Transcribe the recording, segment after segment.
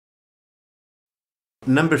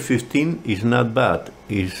Number 15 is not bad,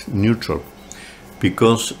 it's neutral,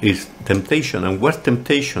 because it's temptation. And what's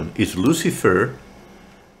temptation? Is Lucifer,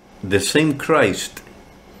 the same Christ,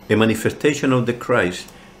 a manifestation of the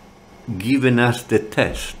Christ, giving us the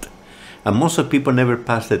test. And most of people never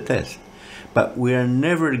pass the test. But we are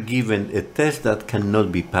never given a test that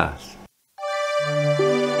cannot be passed.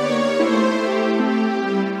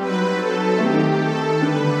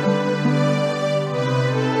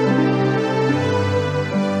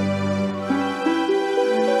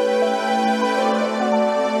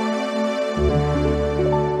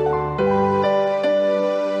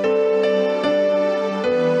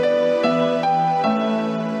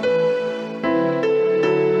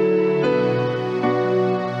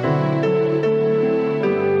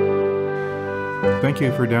 Thank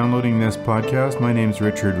you for downloading this podcast. My name is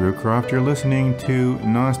Richard Roocroft. You're listening to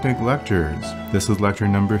Gnostic Lectures. This is lecture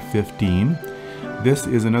number 15. This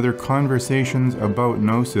is another Conversations About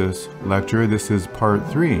Gnosis lecture. This is part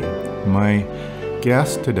 3. My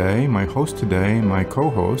guest today, my host today, my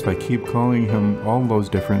co-host, I keep calling him all those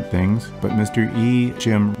different things, but Mr. E.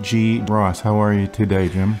 Jim G. Ross. How are you today,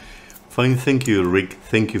 Jim? Fine, thank you, Rick.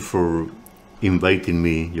 Thank you for inviting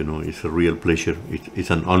me. You know, it's a real pleasure. It's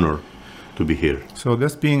an honor to be here. So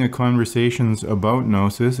this being a Conversations About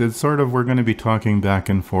Gnosis, it's sort of, we're going to be talking back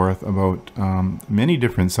and forth about many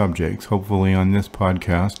different subjects, hopefully on this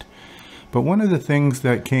podcast. But one of the things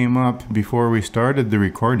that came up before we started the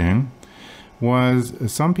recording was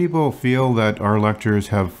some people feel that our lectures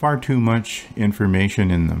have far too much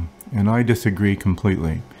information in them, and I disagree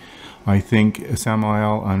completely. I think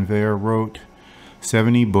Samael Aun Weor wrote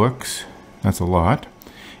 70 books, that's a lot,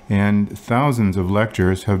 and thousands of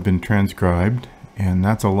lectures have been transcribed, and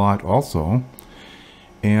that's a lot also.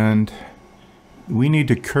 And we need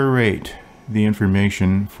to curate the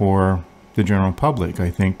information for the general public, I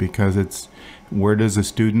think, because it's, where does a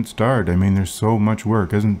student start? I mean, there's so much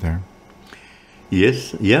work, isn't there?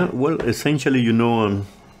 Yes, yeah, well, essentially, Samael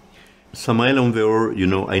Aun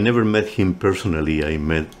Weor, I never met him personally. I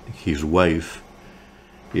met his wife,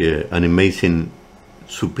 an amazing,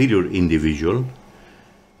 superior individual,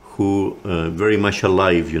 who very much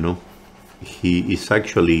alive, He is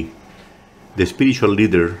actually the spiritual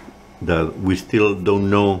leader that we still don't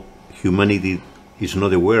know. Humanity is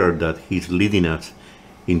not aware that he's leading us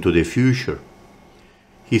into the future.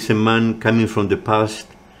 He's a man coming from the past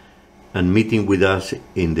and meeting with us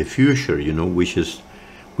in the future, which is,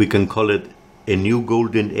 we can call it a new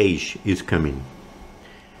golden age is coming.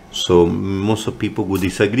 So most of people would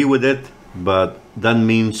disagree with it, but that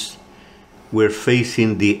means we're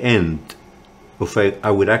facing the end of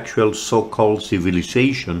our actual so-called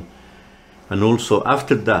civilization, and also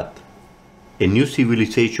after that, a new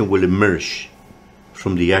civilization will emerge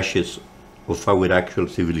from the ashes of our actual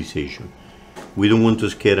civilization. We don't want to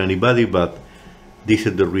scare anybody, but this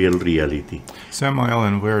is the real reality. Samael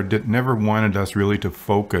Aun Weor never wanted us really to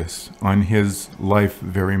focus on his life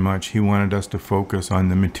very much. He wanted us to focus on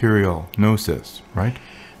the material, Gnosis, right?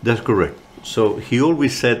 That's correct. So he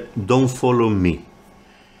always said, don't follow me.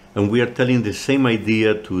 And we are telling the same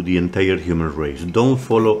idea to the entire human race. Don't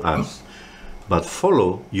follow us, but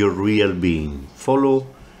follow your real being. Follow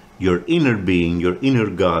your inner being, your inner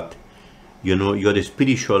God. You're a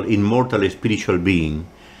spiritual, immortal spiritual being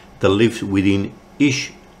that lives within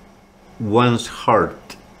each one's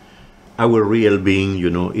heart. Our real being,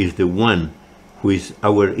 is the one who is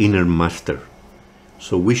our inner master.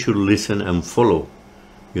 So we should listen and follow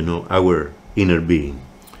our inner being.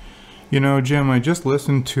 Jim, I just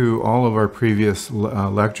listened to all of our previous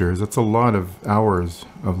lectures. It's a lot of hours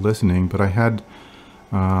of listening, but I had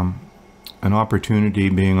an opportunity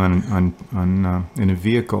being in a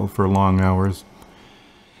vehicle for long hours.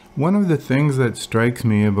 One of the things that strikes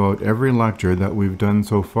me about every lecture that we've done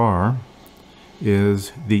so far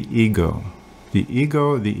is the ego. The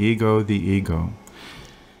ego, the ego, the ego.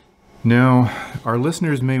 Now, our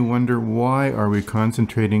listeners may wonder, why are we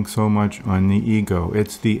concentrating so much on the ego?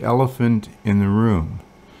 It's the elephant in the room,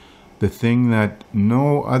 the thing that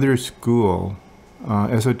no other school,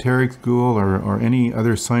 esoteric school or any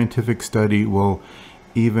other scientific study will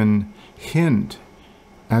even hint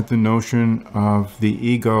at the notion of the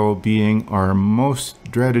ego being our most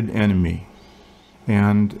dreaded enemy.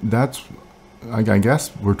 And that's, I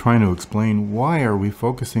guess we're trying to explain, why are we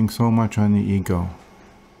focusing so much on the ego?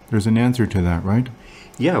 There's an answer to that, right?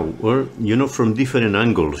 Yeah, well, from different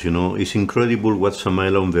angles, it's incredible what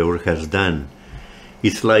Samael Aun Weor has done.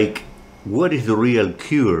 It's like, what is the real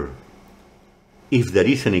cure, if there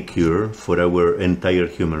is any cure, for our entire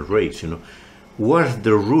human race, What's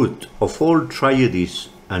the root of all tragedies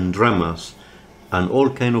and dramas and all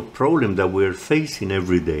kind of problems that we're facing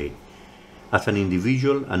every day as an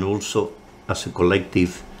individual and also as a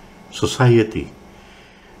collective society.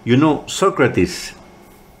 You know, Socrates,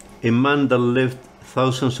 a man that lived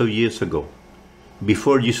thousands of years ago,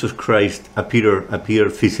 before Jesus Christ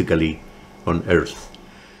appeared physically on earth.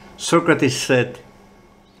 Socrates said,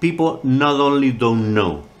 people not only don't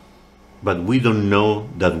know, but we don't know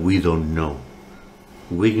that we don't know.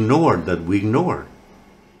 We ignore that we ignore.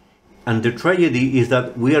 And the tragedy is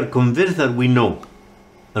that we are convinced that we know,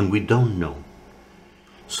 and we don't know.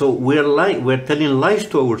 So we're telling lies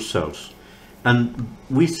to ourselves. And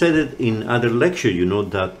we said it in other lecture, you know,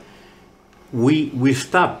 that we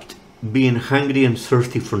stopped being hungry and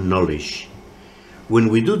thirsty for knowledge. When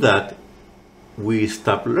we do that, we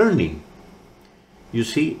stop learning. You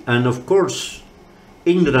see, and of course,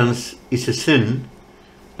 ignorance is a sin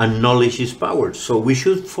and knowledge is power. So we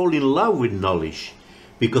should fall in love with knowledge,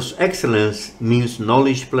 because excellence means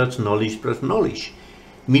knowledge plus knowledge plus knowledge.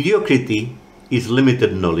 Mediocrity is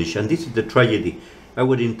limited knowledge, and this is the tragedy.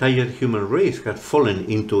 Our entire human race has fallen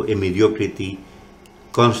into a mediocrity,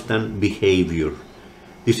 constant behavior.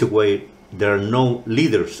 This is why there are no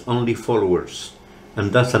leaders, only followers,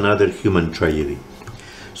 and that's another human tragedy.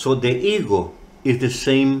 So the ego is the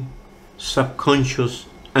same subconscious,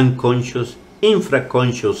 unconscious,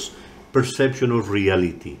 infraconscious perception of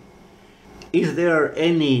reality. Is there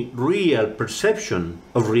any real perception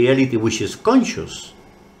of reality which is conscious?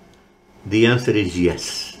 The answer is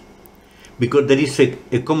yes, because there is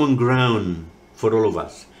a common ground for all of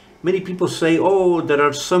us. Many people say, oh, there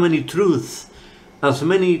are so many truths, as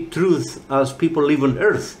many truths as people live on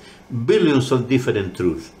earth, billions of different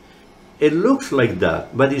truths. It looks like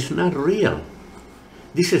that, but it's not real.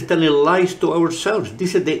 This is telling lies to ourselves.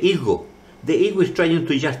 This is the ego. The ego is trying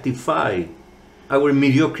to justify our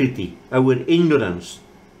mediocrity, our ignorance,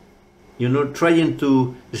 you know, trying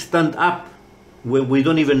to stand up when we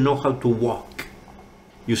don't even know how to walk.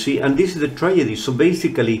 You see, and this is the tragedy. So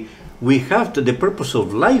basically, we have to, the purpose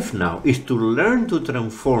of life now is to learn to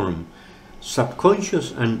transform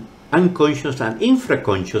subconscious and unconscious and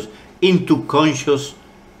infraconscious into conscious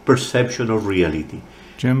perception of reality.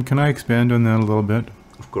 Jim, can I expand on that a little bit?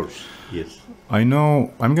 Of course, yes. I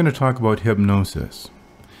know I'm going to talk about hypnosis,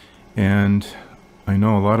 and I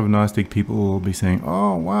know a lot of Gnostic people will be saying,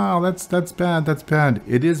 oh, wow, that's bad, that's bad.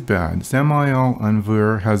 It is bad. Samael Aun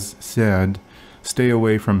Weor has said, stay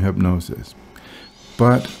away from hypnosis.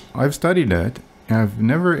 But I've studied it, and I've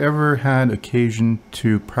never ever had occasion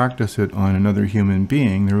to practice it on another human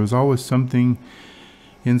being. There was always something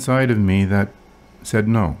inside of me that said,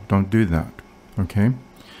 no, don't do that, okay?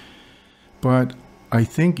 But I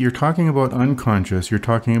think you're talking about unconscious, you're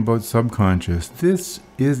talking about subconscious. This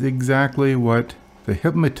is exactly what the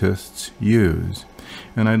hypnotists use.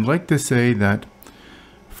 And I'd like to say that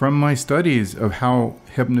from my studies of how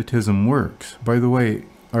hypnotism works, by the way,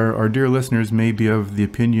 our dear listeners may be of the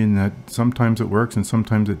opinion that sometimes it works and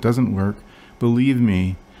sometimes it doesn't work. Believe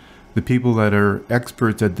me, the people that are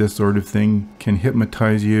experts at this sort of thing can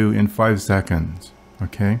hypnotize you in 5 seconds,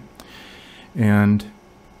 okay? And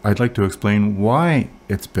I'd like to explain why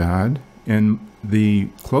it's bad, and the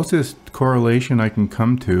closest correlation I can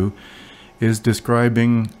come to is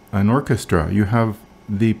describing an orchestra. You have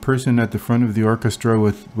the person at the front of the orchestra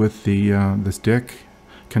with the stick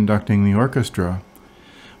conducting the orchestra.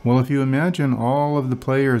 Well, if you imagine all of the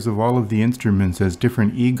players of all of the instruments as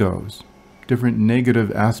different egos, different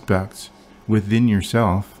negative aspects within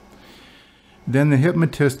yourself, then the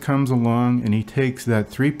hypnotist comes along and he takes that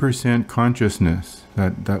 3% consciousness,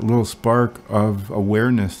 that little spark of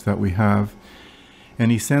awareness that we have, and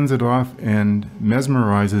he sends it off and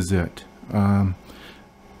mesmerizes it,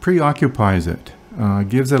 preoccupies it,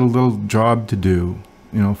 gives it a little job to do,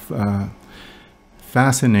 you know,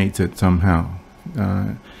 fascinates it somehow,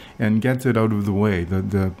 and gets it out of the way.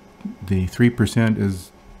 The 3%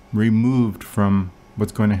 is removed from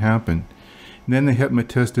what's going to happen. And then the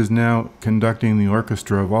hypnotist is now conducting the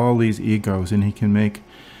orchestra of all these egos, and he can make,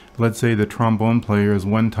 let's say, the trombone player is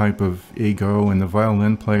one type of ego and the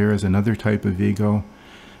violin player is another type of ego.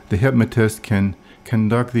 The hypnotist can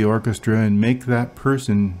conduct the orchestra and make that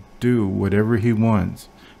person do whatever he wants,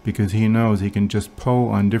 because he knows he can just pull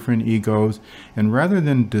on different egos, and rather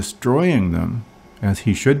than destroying them, as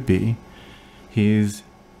he should be, he's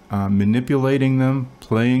manipulating them,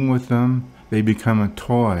 playing with them. They become a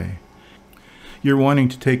toy. You're wanting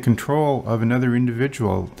to take control of another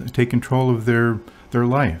individual, take control of their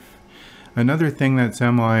life. Another thing that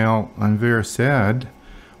Samael Aun Weor said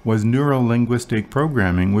was neuro-linguistic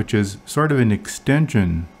programming, which is sort of an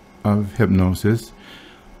extension of hypnosis.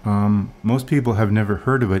 Most people have never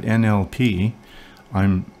heard of it, NLP,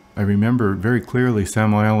 I remember very clearly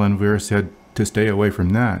Samael Aun Weor said to stay away from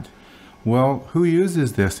that. Well, who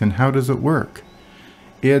uses this and how does it work?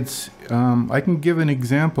 I can give an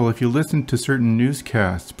example. If you listen to certain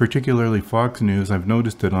newscasts, particularly Fox News, I've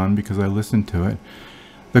noticed it on because I listen to it,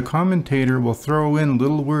 the commentator will throw in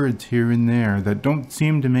little words here and there that don't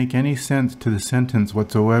seem to make any sense to the sentence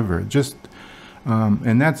whatsoever.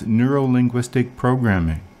 And that's neuro-linguistic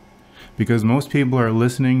programming. Because most people are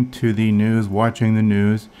listening to the news, watching the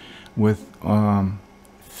news with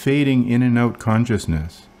fading in and out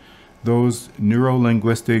consciousness. Those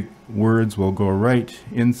neuro-linguistic words will go right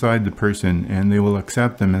inside the person and they will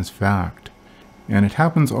accept them as fact. And it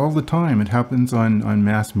happens all the time. It happens on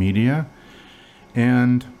mass media.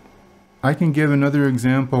 And I can give another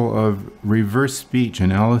example of reverse speech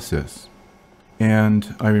analysis.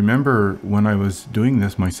 And I remember when I was doing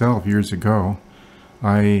this myself years ago,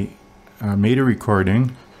 I made a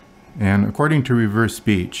recording, and according to reverse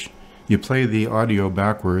speech, you play the audio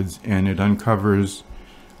backwards and it uncovers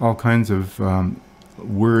all kinds of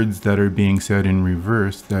words that are being said in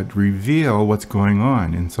reverse that reveal what's going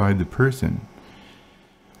on inside the person.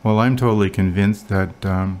 Well, I'm totally convinced that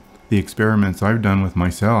the experiments I've done with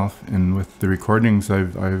myself and with the recordings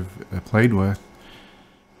I've played with,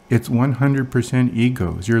 it's 100%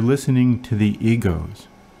 egos. You're listening to the egos.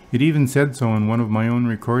 It even said so in one of my own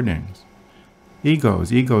recordings.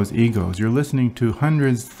 Egos, egos, egos. You're listening to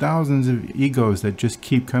hundreds, thousands of egos that just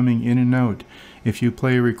keep coming in and out if you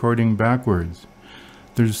play a recording backwards.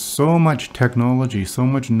 There's so much technology, so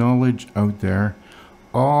much knowledge out there.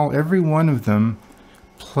 Every one of them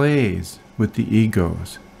plays with the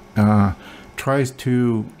egos, tries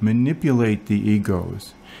to manipulate the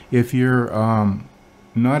egos. If you're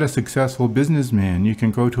not a successful businessman, you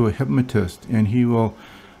can go to a hypnotist and he will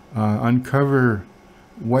uncover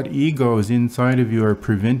what egos inside of you are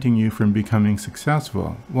preventing you from becoming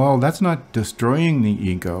successful. Well, that's not destroying the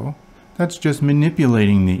ego. That's just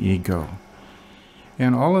manipulating the ego.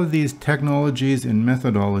 And all of these technologies and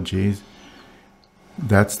methodologies,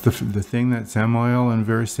 that's the thing that Samael Aun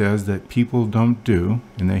Weor says that people don't do,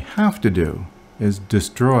 and they have to do, is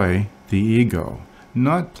destroy the ego.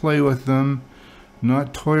 Not play with them,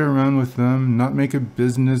 not toy around with them, not make a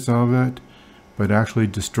business of it, but actually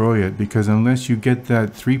destroy it. Because unless you get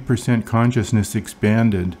that 3% consciousness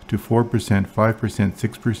expanded to 4%, 5%,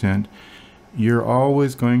 6%, you're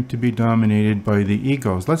always going to be dominated by the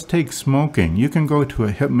egos. Let's take smoking. You can go to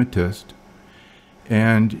a hypnotist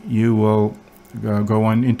and you will go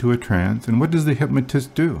on into a trance. And what does the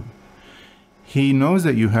hypnotist do? He knows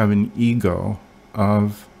that you have an ego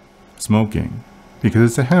of smoking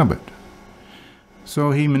because it's a habit.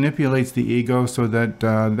 So he manipulates the ego so that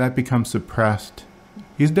that becomes suppressed.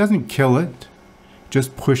 He doesn't kill it,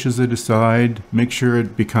 just pushes it aside, makes sure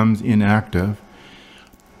it becomes inactive.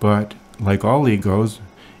 But like all egos,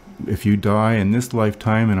 if you die in this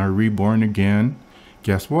lifetime and are reborn again,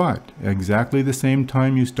 guess what? Exactly the same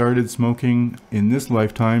time you started smoking in this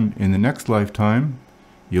lifetime, in the next lifetime,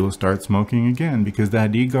 you will start smoking again because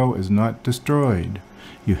that ego is not destroyed.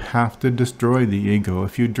 You have to destroy the ego.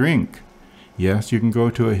 If you drink, yes, you can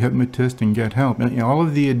go to a hypnotist and get help. And all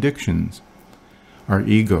of the addictions are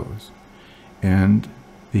egos. And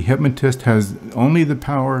the hypnotist has only the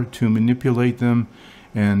power to manipulate them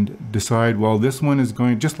and decide, well, this one is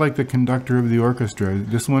going, just like the conductor of the orchestra,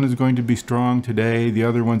 this one is going to be strong today, the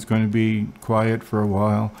other one's going to be quiet for a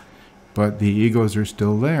while, but the egos are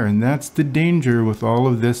still there. And that's the danger with all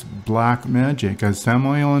of this black magic. As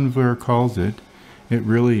Samael Aun Weor calls it, it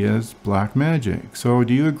really is black magic. So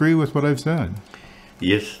do you agree with what I've said?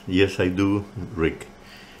 Yes, I do, Rick.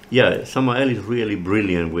 Yeah, Samael is really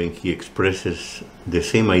brilliant when he expresses the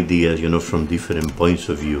same ideas, from different points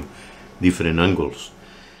of view, different angles.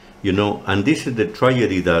 And this is the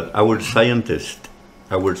tragedy that our scientists,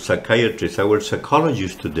 our psychiatrists, our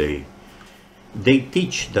psychologists today, they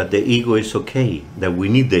teach that the ego is okay, that we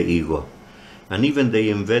need the ego. And even they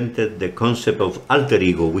invented the concept of alter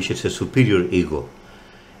ego, which is a superior ego.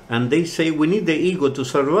 And they say we need the ego to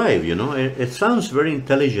survive, It sounds very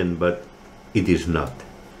intelligent, but it is not.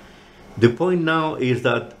 The point now is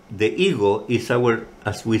that the ego is our,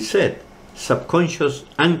 as we said, subconscious,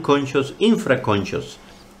 unconscious, infraconscious.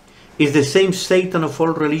 Is the same Satan of all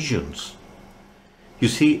religions. You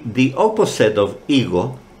see, the opposite of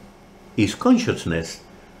ego is consciousness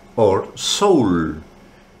or soul.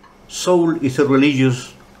 Soul is a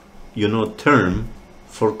religious, term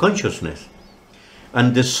for consciousness.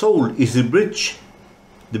 And the soul is the bridge,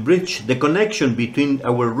 the connection between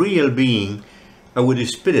our real being, our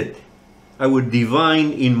spirit, our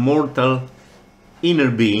divine, immortal inner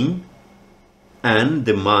being, and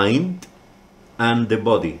the mind and the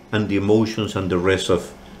body and the emotions and the rest of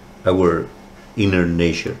our inner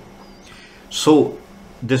nature. So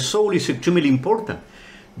the soul is extremely important.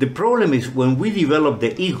 The problem is when we develop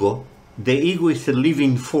the ego is a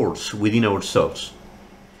living force within ourselves.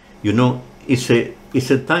 You know, it's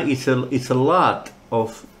a lot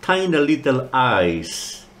of tiny little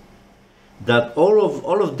eyes that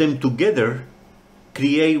all of them together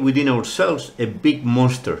create within ourselves a big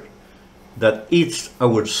monster that eats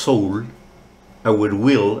our soul, our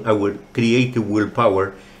will, our creative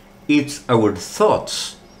willpower, eats our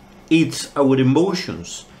thoughts, eats our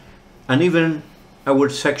emotions, and even our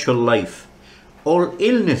sexual life. All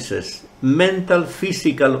illnesses, mental,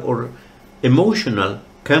 physical, or emotional,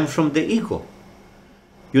 come from the ego.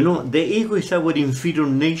 You know, the ego is our inferior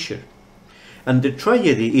nature. And the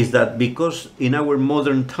tragedy is that because in our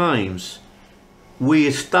modern times, we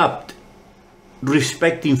stopped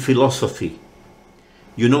respecting philosophy.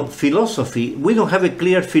 You know, philosophy, we don't have a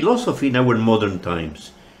clear philosophy in our modern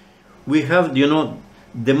times. We have, you know,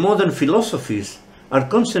 the modern philosophies are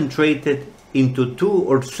concentrated into 2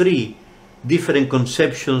 or 3 different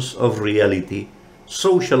conceptions of reality,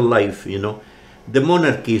 social life, you know. The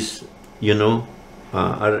monarchies, you know,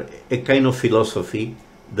 are a kind of philosophy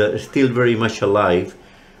that is still very much alive,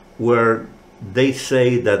 where they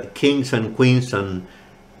say that kings and queens and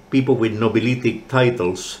people with nobilitic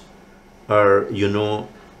titles are, you know,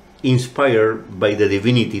 inspired by the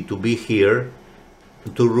divinity to be here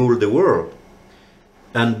to rule the world.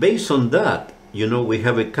 And based on that, you know, we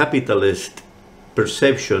have a capitalist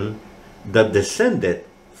perception that descended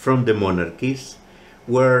from the monarchies,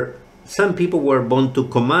 where some people were born to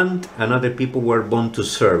command and other people were born to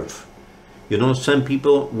serve. You know, some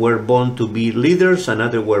people were born to be leaders and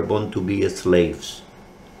others were born to be slaves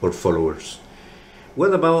or followers.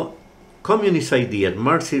 What about communist ideas,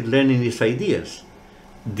 Marxist-Leninist ideas?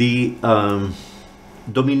 The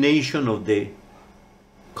domination of the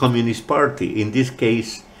Communist Party. In this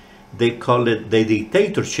case, they call it the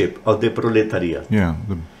dictatorship of the proletariat. Yeah.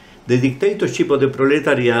 The dictatorship of the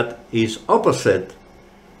proletariat is opposite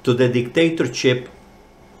to the dictatorship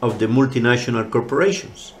of the multinational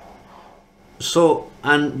corporations. So,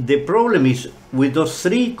 and the problem is, with those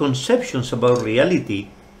 3 conceptions about reality,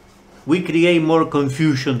 we create more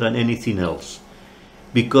confusion than anything else.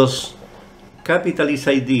 Because capitalist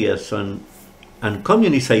ideas and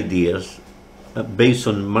communist ideas, based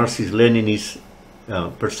on Marxist-Leninist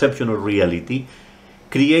perception of reality,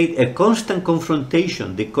 create a constant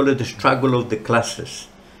confrontation. They call it the struggle of the classes.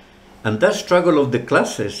 And that struggle of the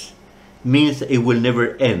classes means it will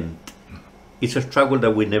never end. It's a struggle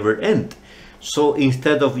that will never end. So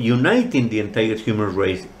instead of uniting the entire human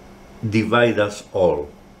race, divide us all.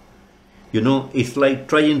 You know, it's like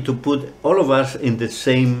trying to put all of us in the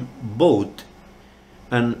same boat,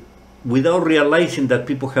 and without realizing that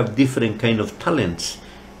people have different kind of talents,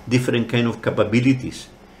 different kind of capabilities.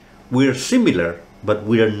 We're similar, but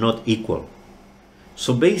we are not equal.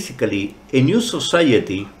 So basically, a new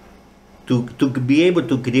society, to be able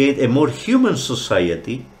to create a more human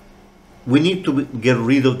society, we need to get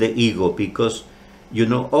rid of the ego, because, you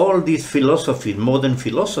know, all these philosophies, modern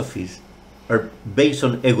philosophies, are based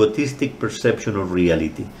on egotistic perception of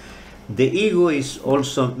reality. The ego is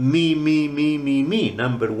also me,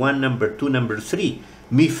 number 1, number 2, number 3.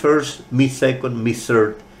 Me first, me second, me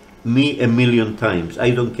third, me a million times.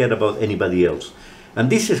 I don't care about anybody else. And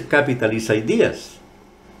this is capitalist ideas,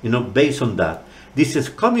 you know, based on that. This is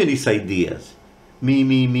communist ideas.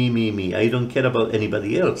 Me. I don't care about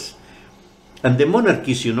anybody else. And the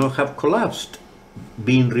monarchies, you know, have collapsed,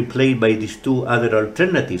 being replaced by these 2 other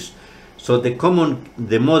alternatives. So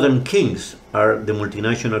the modern kings are the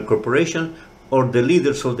multinational corporation or the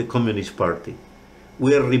leaders of the Communist Party.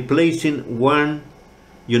 We are replacing one,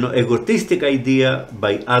 you know, egotistic idea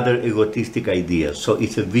by other egotistic ideas. So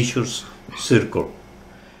it's a vicious circle.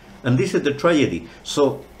 And this is the tragedy.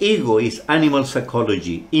 So ego is animal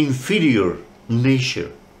psychology, inferior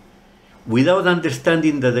nature, without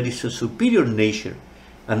understanding that there is a superior nature.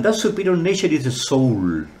 And that superior nature is the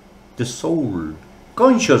soul,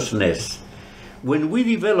 consciousness. When we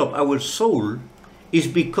develop our soul, it's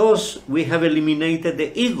because we have eliminated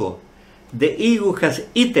the ego. The ego has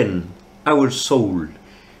eaten our soul.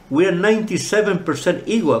 We are 97%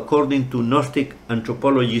 ego according to Gnostic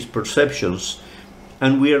Anthropology's perceptions,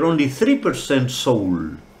 and we are only 3%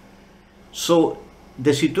 soul. So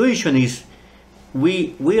the situation is,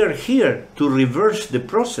 we are here to reverse the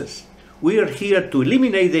process. We are here to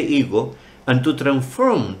eliminate the ego and to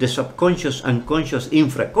transform the subconscious, unconscious,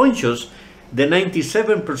 infraconscious, the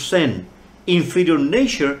 97% inferior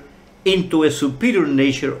nature into a superior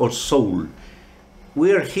nature or soul.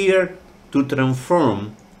 We are here to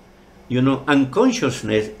transform,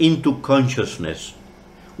 unconsciousness into consciousness.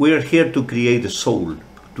 We are here to create a soul,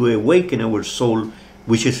 to awaken our soul,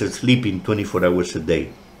 which is sleeping 24 hours a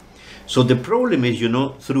day. So the problem is,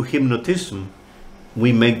 through hypnotism,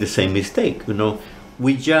 we make the same mistake.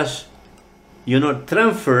 We just,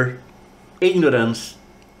 transfer ignorance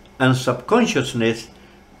and subconsciousness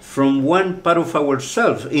from one part of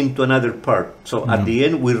ourselves into another part. So at the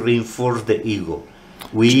end, we reinforce the ego.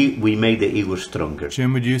 We make the ego stronger.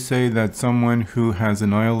 Jim, would you say that someone who has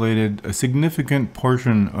annihilated a significant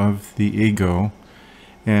portion of the ego,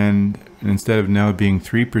 and instead of now being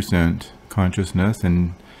 3% consciousness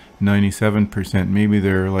and 97%, maybe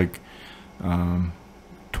they're like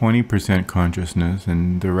 20% consciousness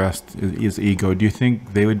and the rest is ego, do you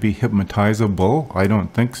think they would be hypnotizable? I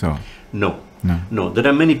don't think so. No. There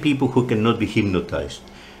are many people who cannot be hypnotized.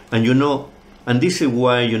 And and this is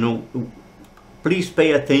why, please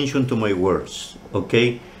pay attention to my words,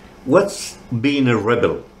 okay? What's being a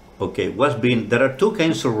rebel, okay? There are two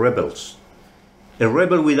kinds of rebels. A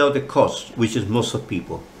rebel without a cause, which is most of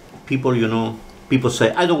people. People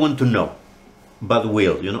say, I don't want to know, but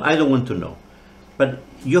will, I don't want to know. But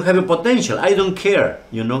you have a potential, I don't care,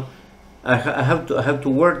 I have to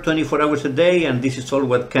work 24 hours a day and this is all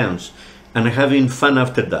what counts. And I'm having fun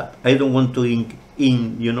after that. I don't want to,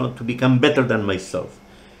 to become better than myself.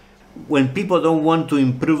 When people don't want to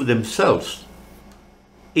improve themselves,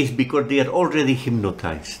 it's because they are already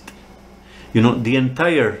hypnotized.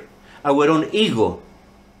 Our own ego,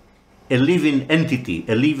 a living entity,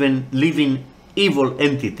 a living evil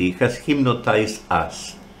entity has hypnotized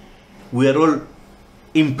us. We are all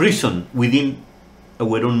imprisoned within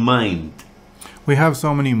our own mind. We have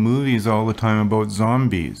so many movies all the time about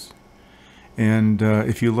zombies. And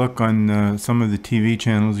if you look on some of the TV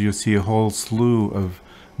channels, you'll see a whole slew of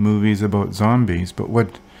movies about zombies. But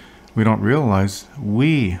what we don't realize,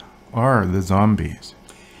 we are the zombies.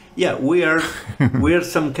 Yeah, we are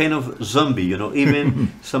some kind of zombie,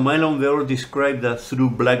 Even Samael Aun Weor described that through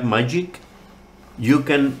black magic, you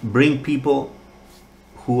can bring people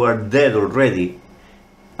who are dead already,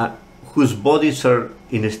 whose bodies are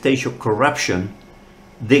in a stage of corruption,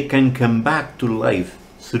 they can come back to life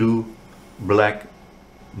through black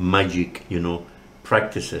magic,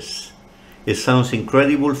 practices. It sounds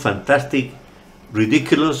incredible, fantastic,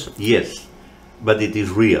 ridiculous, yes, but it is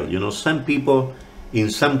real. Some people in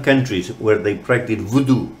some countries where they practice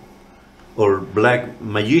voodoo or black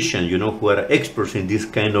magician, who are experts in this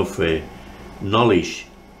kind of knowledge,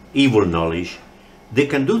 evil knowledge, they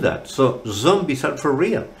can do that. So zombies are for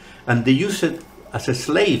real. And they use it as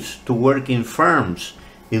slaves to work in farms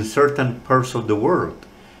in certain parts of the world.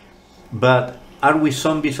 But are we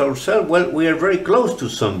zombies ourselves? Well, we are very close to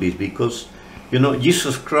zombies because,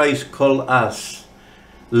 Jesus Christ called us,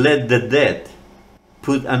 let the dead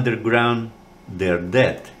put underground their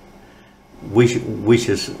dead, which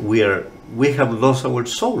is we have lost our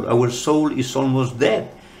soul. Our soul is almost dead.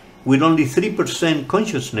 With only 3%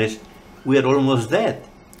 consciousness, we are almost dead.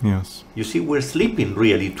 Yes. You see, we're sleeping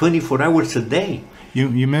really 24 hours a day.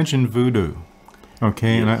 You mentioned voodoo,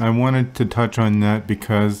 okay, yes. And I wanted to touch on that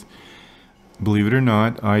because, believe it or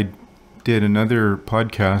not, I did another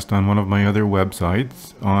podcast on one of my other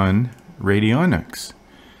websites on radionics.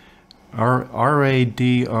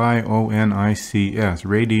 Radionics,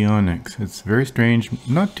 radionics. It's very strange.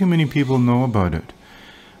 Not too many people know about it.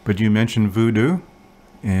 But you mentioned voodoo,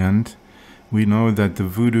 and we know that the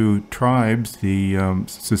voodoo tribes, the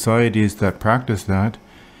societies that practice that,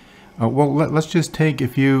 let's just take,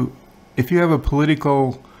 if you have a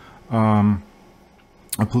political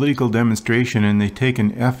demonstration and they take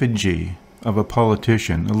an effigy of a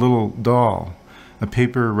politician, a little doll, a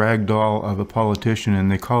paper rag doll of a politician,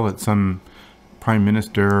 and they call it some prime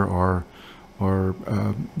minister or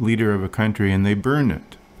leader of a country, and they burn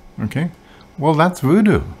it, okay? Well, that's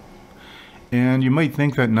voodoo. And you might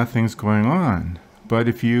think that nothing's going on. But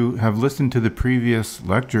if you have listened to the previous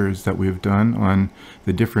lectures that we've done on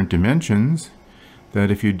the different dimensions,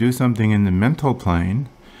 that if you do something in the mental plane,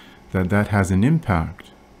 that has an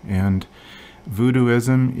impact. And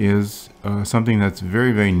voodooism is something that's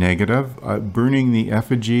very, very negative. Burning the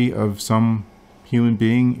effigy of some human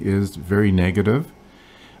being is very negative.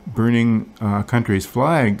 Burning a country's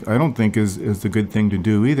flag, I don't think is the good thing to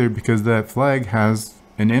do either, because that flag has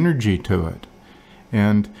an energy to it.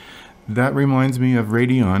 And that reminds me of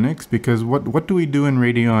radionics, because what do we do in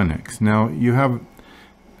radionics? Now,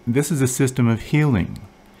 this is a system of healing,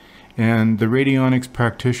 and the radionics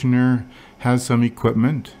practitioner has some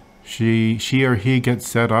equipment. She or he gets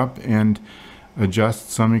set up and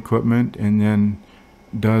adjusts some equipment and then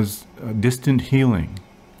does distant healing.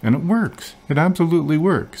 And it works. It absolutely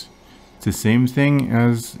works. It's the same thing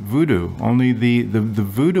as voodoo, only the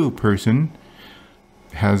voodoo person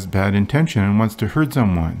has bad intention and wants to hurt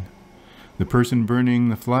someone. The person burning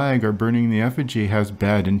the flag or burning the effigy has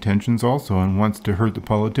bad intentions also and wants to hurt the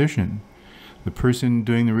politician. The person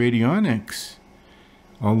doing the radionics,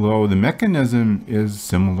 although the mechanism is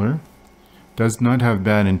similar, does not have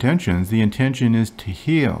bad intentions. The intention is to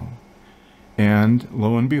heal. And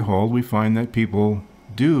lo and behold, we find that people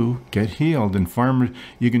do get healed. And farmers,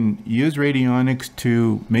 you can use radionics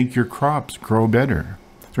to make your crops grow better.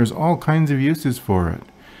 There's all kinds of uses for it.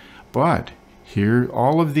 But here,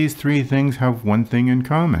 all of these three things have one thing in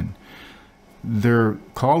common. They're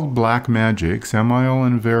called black magic. Samael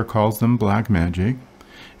Aun Weor calls them black magic.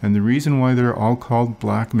 And the reason why they're all called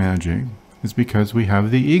black magic is because we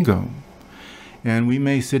have the ego. And we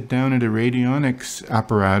may sit down at a radionics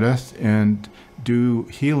apparatus and do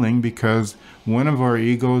healing because one of our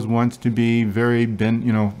egos wants to be very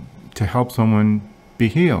to help someone be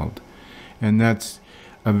healed. And that's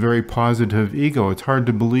a very positive ego. It's hard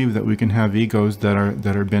to believe that we can have egos that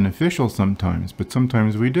are beneficial sometimes, but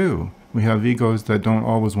sometimes we do. We have egos that don't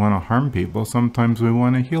always want to harm people. Sometimes we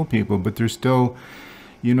want to heal people, but there's still,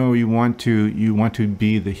 you want to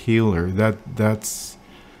be the healer. That's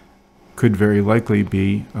could very likely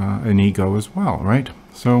be an ego as well, right?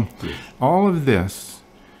 So all of this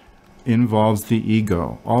involves the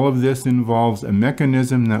ego. All of this involves a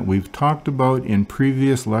mechanism that we've talked about in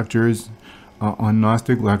previous lectures, on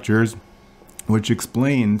Gnostic lectures, which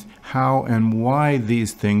explains how and why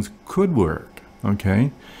these things could work,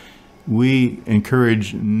 okay? We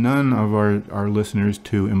encourage none of our listeners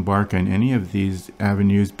to embark on any of these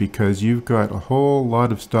avenues because you've got a whole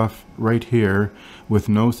lot of stuff right here with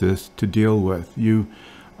Gnosis to deal with.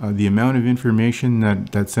 The amount of information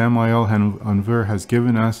that Samael Aun Weor has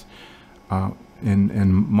given us,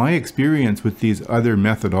 and my experience with these other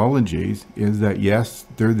methodologies is that yes,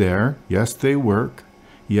 they're there, yes, they work,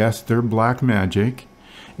 yes, they're black magic,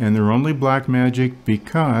 and they're only black magic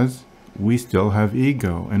because we still have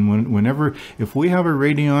ego. And if we have a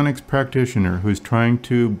radionics practitioner who's trying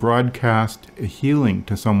to broadcast a healing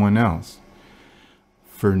to someone else,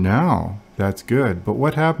 for now, that's good. But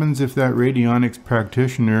what happens if that radionics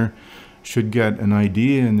practitioner should get an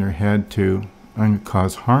idea in their head to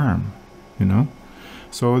cause harm?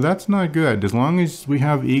 So that's not good. As long as we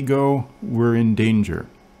have ego, we're in danger.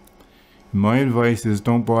 My advice is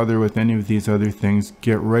don't bother with any of these other things.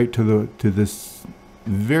 Get right to this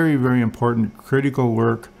very, very important critical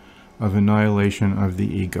work of annihilation of the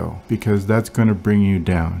ego, because that's going to bring you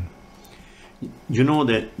down.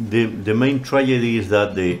 That the main tragedy is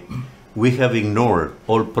that we have ignored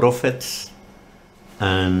all prophets,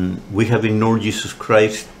 and we have ignored Jesus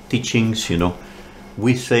Christ's teachings.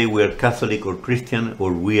 We say we are Catholic or Christian,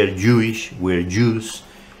 or we are Jewish, we are Jews,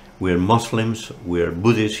 we are Muslims, we are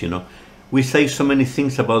Buddhists, We say so many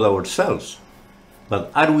things about ourselves. But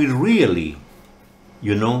are we really,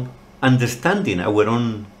 understanding our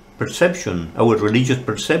own perception, our religious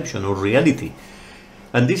perception or reality?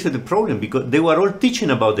 And this is the problem, because they were all teaching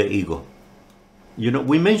about the ego.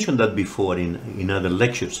 We mentioned that before in other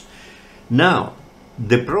lectures. Now,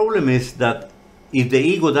 the problem is that if the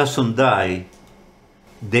ego doesn't die,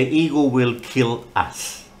 the ego will kill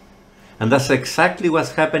us. And that's exactly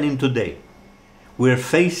what's happening today. We're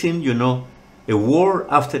facing, a war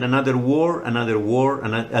after another war,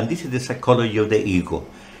 and this is the psychology of the ego.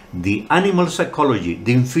 The animal psychology,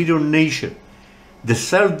 the inferior nature, the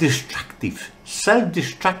self-destructive,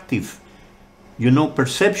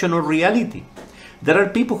 perception of reality. There are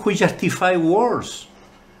people who justify wars,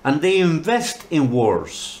 and they invest in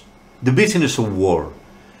wars, the business of war,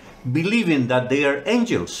 believing that they are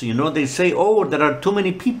angels. They say, oh, there are too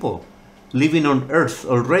many people living on earth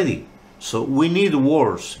already, so we need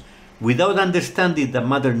wars, without understanding that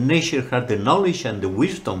Mother Nature has the knowledge and the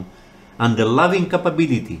wisdom and the loving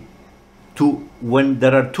capability to, when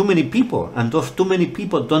there are too many people, and those too many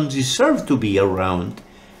people don't deserve to be around,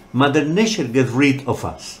 Mother Nature gets rid of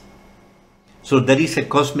us. So there is a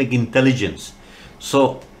cosmic intelligence.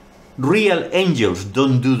 So real angels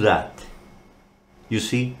don't do that, you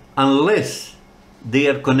see, unless they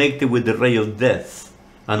are connected with the ray of death.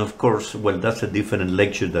 And of course, well, that's a different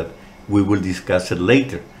lecture that we will discuss it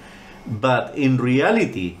later. But in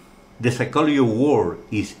reality, the psychology of war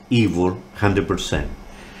is evil 100%.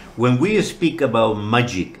 When we speak about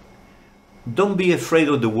magic, don't be afraid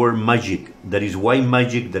of the word magic. There is white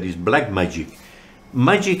magic, there is black magic.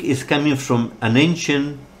 Magic is coming from an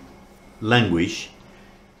ancient language,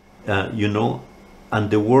 and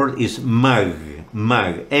the word is mag,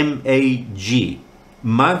 M-A-G.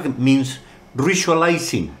 Mag means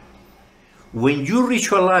ritualizing. When you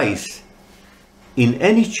ritualize in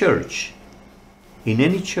any church,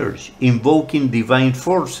 invoking divine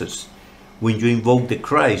forces, when you invoke the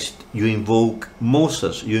Christ, you invoke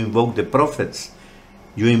Moses, you invoke the prophets,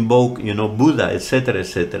 you invoke, Buddha,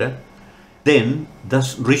 etc., then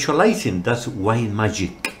that's ritualizing, that's white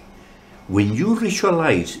magic. When you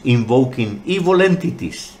ritualize invoking evil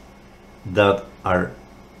entities that are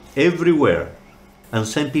everywhere, and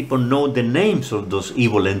some people know the names of those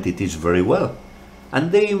evil entities very well,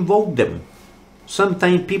 and they invoke them.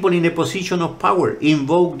 Sometimes people in a position of power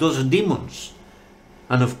invoke those demons.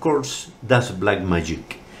 And of course, that's black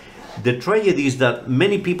magic. The tragedy is that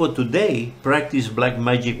many people today practice black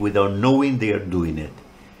magic without knowing they are doing it.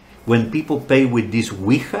 When people play with these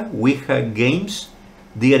Ouija games,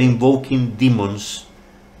 they are invoking demons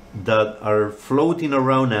that are floating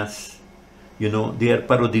around us. They are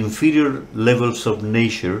part of the inferior levels of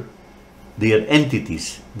nature. They are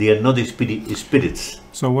entities. They are not spirits.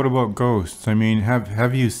 So what about ghosts? I mean,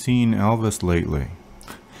 have you seen Elvis lately?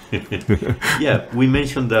 Yeah, we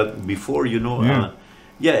mentioned that before,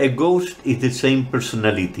 a ghost is the same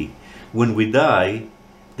personality. When we die,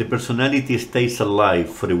 the personality stays alive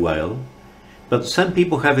for a while, but some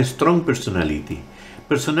people have a strong personality.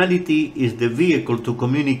 Personality is the vehicle to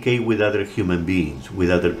communicate with other human beings,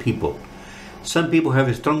 with other people. Some people have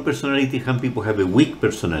a strong personality, some people have a weak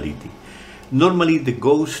personality. Normally the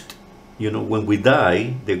ghost, when we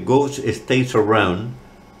die, the ghost stays around,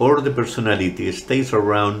 or the personality stays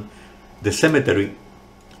around the cemetery,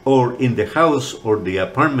 or in the house, or the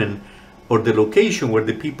apartment, or the location where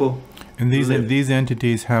the people And live. these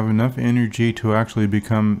entities have enough energy to actually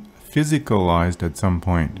become physicalized at some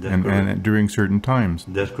point, and during certain times.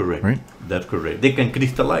 That's correct. Right? That's correct. They can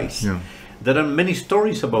crystallize. Yeah. There are many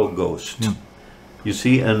stories about ghosts. You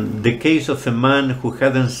see, and the case of a man who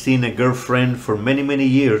hadn't seen a girlfriend for many, many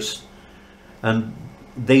years, and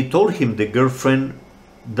they told him the girlfriend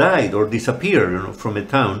died or disappeared from a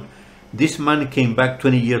town. This man came back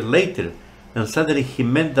 20 years later, and suddenly he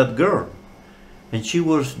met that girl, and she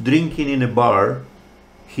was drinking in a bar.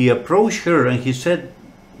 He approached her and he said,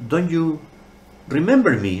 "Don't you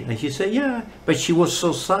remember me?" And she said, "Yeah," but she was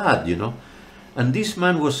so sad, And this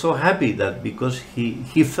man was so happy that because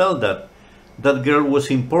he felt that that girl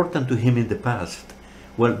was important to him in the past.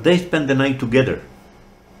 Well, they spent the night together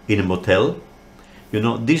in a motel.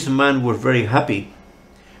 This man was very happy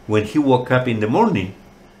when he woke up in the morning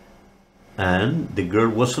and the girl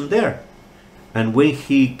wasn't there. And when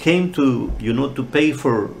he came to, to pay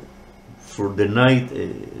for the night,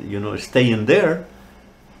 staying there,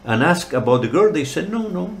 and asked about the girl, they said,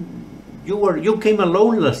 no, you came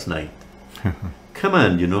alone last night. Come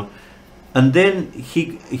on, And then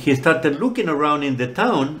he started looking around in the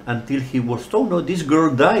town until he was told, no, this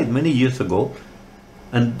girl died many years ago.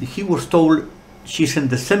 And he was told, she's in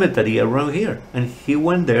the cemetery around here. And he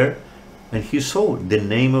went there and he saw the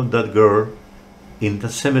name of that girl in the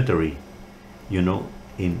cemetery.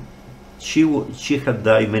 She had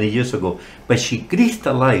died many years ago, but she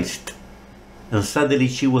crystallized, and suddenly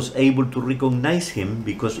she was able to recognize him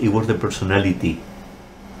because it was the personality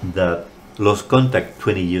that lost contact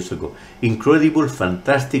 20 years ago. Incredible,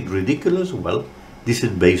 fantastic, ridiculous. Well, this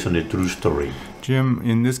is based on a true story. Jim,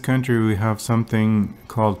 in this country we have something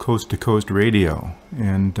called Coast to Coast Radio,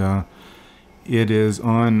 and it is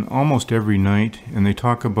on almost every night, and they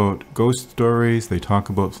talk about ghost stories, they talk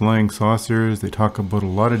about flying saucers, they talk about a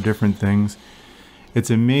lot of different things.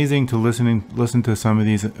 It's amazing to listen to some of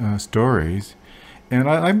these stories. And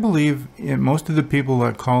I believe most of the people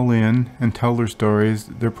that call in and tell their stories,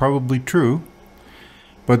 they're probably true,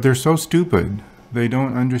 but they're so stupid, they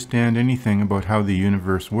don't understand anything about how the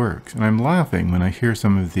universe works. And I'm laughing when I hear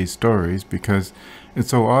some of these stories because it's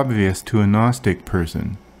so obvious to a Gnostic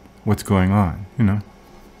person what's going on,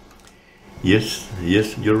 Yes,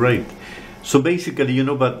 you're right. So basically,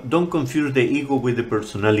 but don't confuse the ego with the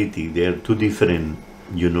personality. They are two different,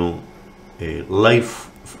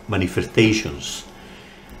 life manifestations.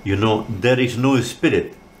 There is no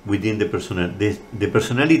spirit within the personality. The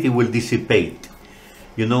personality will dissipate.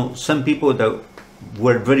 Some people that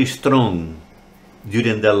were very strong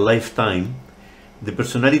during their lifetime, the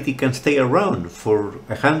personality can stay around for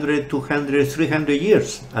 100, 200, 300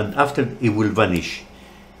 years, and after it will vanish.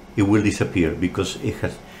 It will disappear because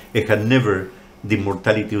it had never the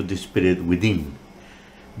mortality of the spirit within.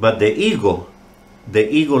 But the ego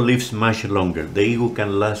lives much longer. The ego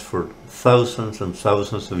can last for thousands and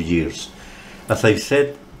thousands of years. As we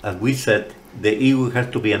said, the ego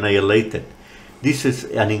has to be annihilated. This is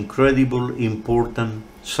an incredible, important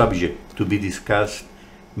subject to be discussed,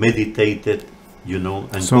 meditated,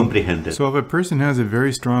 and comprehend it. So if a person has a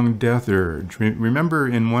very strong death urge, remember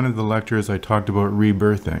in one of the lectures I talked about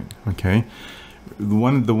rebirthing, okay?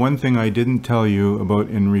 The one thing I didn't tell you about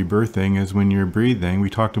in rebirthing is when you're breathing, we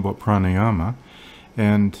talked about pranayama,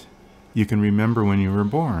 and you can remember when you were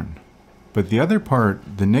born. But the other part,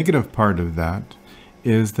 the negative part of that,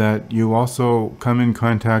 is that you also come in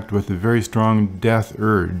contact with a very strong death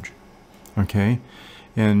urge, okay?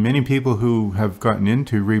 And many people who have gotten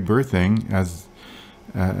into rebirthing as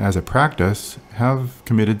a practice have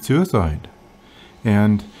committed suicide.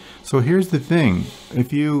 And so here's the thing: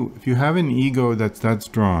 if you have an ego that's that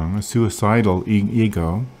strong, a suicidal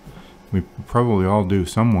ego, we probably all do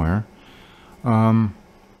somewhere.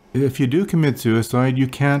 If you do commit suicide, you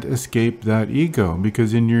can't escape that ego,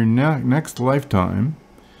 because in your next lifetime,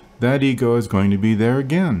 that ego is going to be there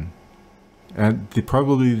again at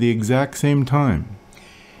probably the exact same time.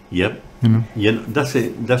 Yep.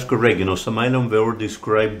 That's correct. Samael Aun Weor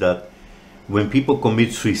described that when people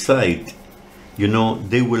commit suicide,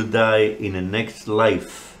 they will die in a next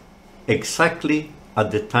life exactly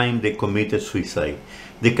at the time they committed suicide.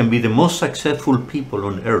 They can be the most successful people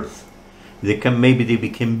on earth. Maybe they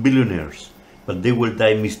became billionaires, but they will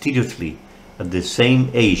die mysteriously at the same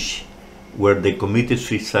age where they committed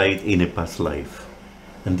suicide in a past life.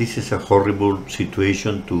 And this is a horrible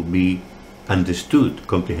situation to be understood,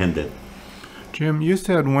 comprehended. Jim, you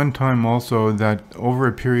said one time also that over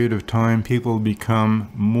a period of time people become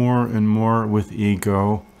more and more with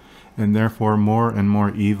ego and therefore more and more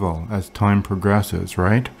evil as time progresses,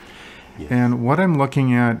 right? Yes. And what I'm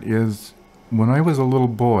looking at is, when I was a little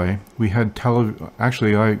boy, we had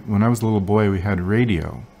when I was a little boy, we had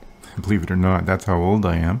radio. Believe it or not, that's how old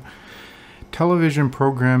I am. Television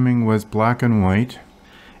programming was black and white,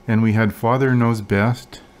 and we had Father Knows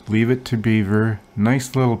Best, Leave It to Beaver,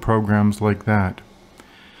 nice little programs like that.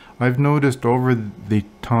 I've noticed over the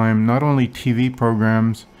time, not only TV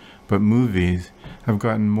programs, but movies have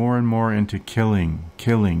gotten more and more into killing.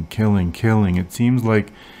 It seems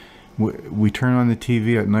like we turn on the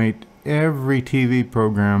TV at night, every TV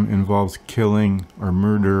program involves killing or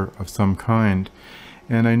murder of some kind.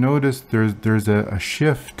 And I noticed there's a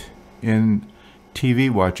shift in TV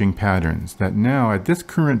watching patterns, that now at this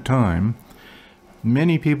current time,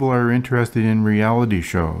 many people are interested in reality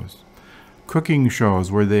shows, cooking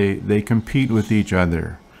shows where they compete with each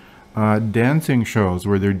other, dancing shows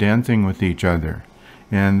where they're dancing with each other,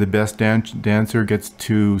 and the best dancer gets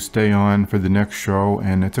to stay on for the next show,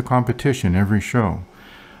 and it's a competition every show.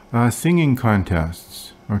 Singing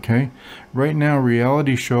contests, okay? Right now,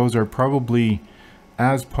 reality shows are probably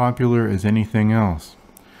as popular as anything else.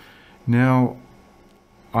 Now,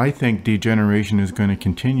 I think degeneration is going to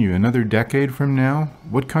continue. Another decade from now,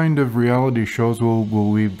 what kind of reality shows will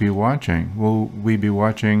we be watching? Will we be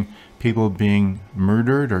watching people being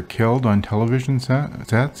murdered or killed on television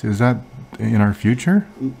sets? Is that in our future?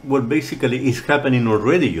 Well, basically, it's happening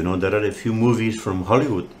already. There are a few movies from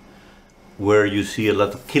Hollywood where you see a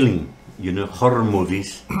lot of killing, horror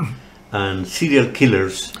movies and serial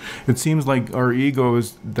killers. It seems like our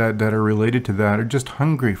egos that are related to that are just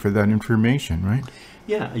hungry for that information, right?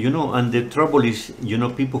 Yeah, and the trouble is,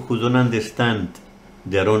 people who don't understand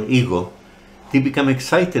their own ego, they become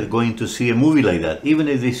excited going to see a movie like that, even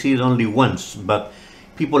if they see it only once. But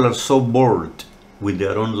people are so bored with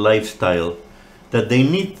their own lifestyle that they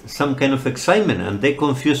need some kind of excitement, and they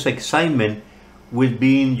confuse excitement with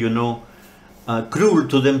being, cruel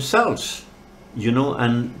to themselves,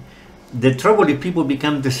 and the trouble is people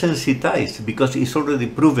become desensitized, because it's already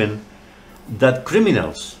proven that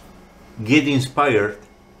criminals get inspired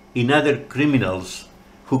in other criminals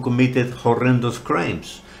who committed horrendous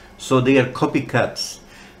crimes. So they are copycats.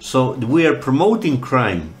 So we are promoting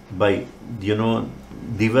crime by,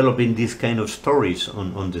 developing these kind of stories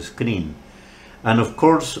on the screen. And of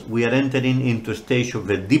course, we are entering into a stage of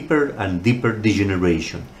a deeper and deeper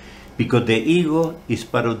degeneration, because the ego is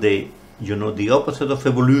part of the opposite of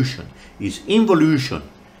evolution. It's involution.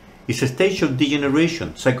 It's a stage of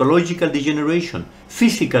degeneration, psychological degeneration,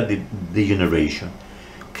 physical degeneration.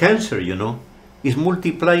 Cancer, is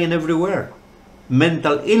multiplying everywhere.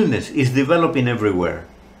 Mental illness is developing everywhere.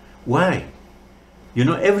 Why?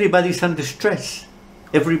 Everybody's under stress.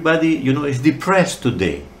 Everybody, is depressed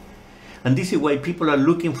today. And this is why people are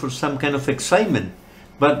looking for some kind of excitement.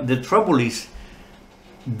 But the trouble is,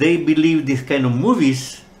 they believe these kind of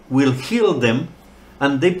movies will heal them,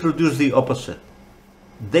 and they produce the opposite.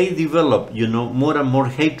 They develop, more and more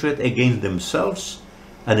hatred against themselves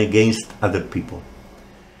and against other people.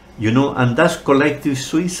 And that's collective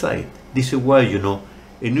suicide. This is why,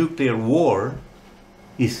 a nuclear war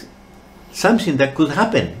is something that could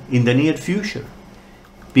happen in the near future,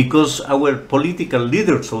 because our political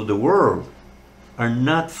leaders of the world are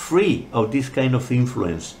not free of this kind of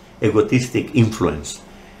influence, egotistic influence.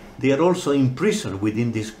 They are also imprisoned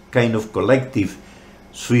within this kind of collective,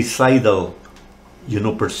 suicidal,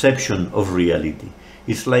 perception of reality.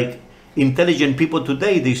 It's like intelligent people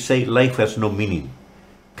today, they say life has no meaning.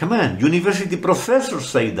 Come on, university professors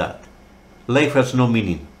say that. Life has no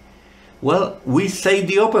meaning. Well, we say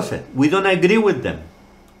the opposite. We don't agree with them.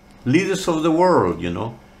 Leaders of the world,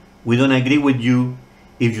 we don't agree with you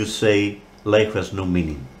if you say life has no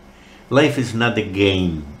meaning. Life is not a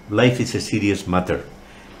game. Life is a serious matter.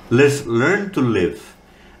 Let's learn to live.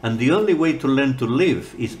 And the only way to learn to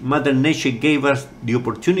live is Mother Nature gave us the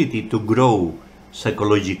opportunity to grow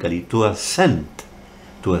psychologically, to ascend.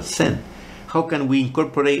 How can we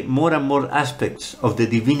incorporate more and more aspects of the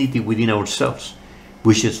divinity within ourselves,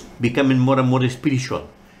 which is becoming more and more spiritual?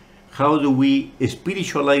 How do we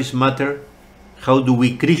spiritualize matter? How do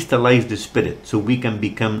we crystallize the spirit so we can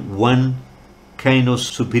become one kind of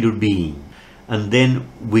superior being? And then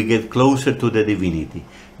we get closer to the divinity.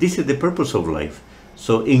 This is the purpose of life.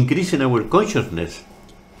 So increasing our consciousness,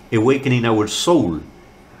 awakening our soul,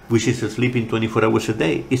 which is sleeping 24 hours a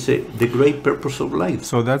day, is the great purpose of life.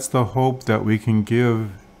 So that's the hope that we can give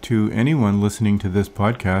to anyone listening to this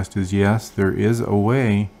podcast is, yes, there is a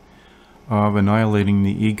way of annihilating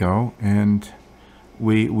the ego, and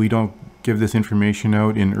we don't give this information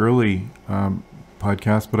out in early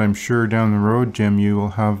podcasts, but I'm sure down the road, Jim, you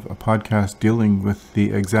will have a podcast dealing with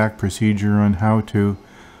the exact procedure on how to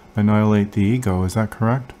annihilate the ego. Is that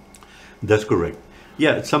correct? That's correct.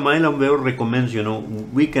 Yeah, Samael Aun Weor recommends,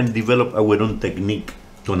 we can develop our own technique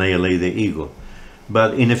to annihilate the ego.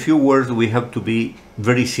 But in a few words, we have to be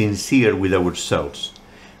very sincere with ourselves.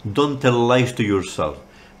 Don't tell lies to yourself.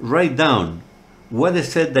 Write down what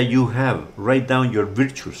is it that you have. Write down your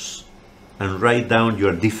virtues and write down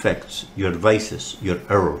your defects, your vices, your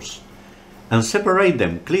errors, and separate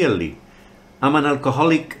them clearly. I'm an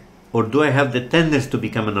alcoholic, or do I have the tendency to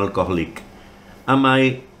become an alcoholic? Am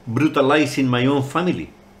I brutalizing my own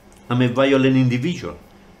family? I'm a violent individual.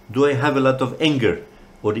 Do I have a lot of anger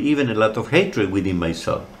or even a lot of hatred within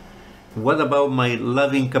myself? What about my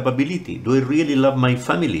loving capability? Do I really love my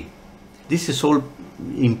family? This is all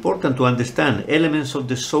important to understand. Elements of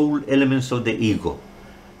the soul, elements of the ego.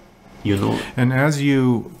 And as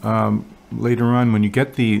you later on, when you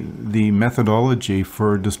get the methodology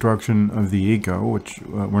for destruction of the ego, which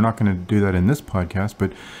we're not going to do that in this podcast,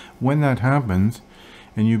 but when that happens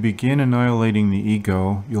and you begin annihilating the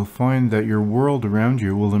ego, you'll find that your world around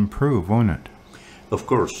you will improve, won't it? Of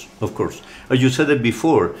course. As you said it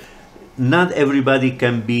before, not everybody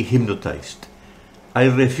can be hypnotized. I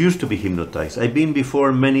refuse to be hypnotized. I've been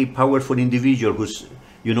before many powerful individuals who's,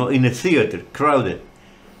 in a theater, crowded,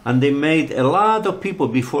 and they made a lot of people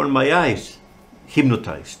before my eyes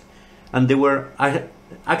hypnotized. And they were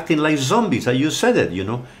acting like zombies, as you said it,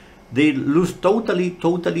 They lose totally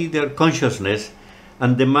their consciousness,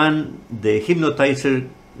 and the hypnotizer,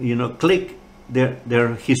 click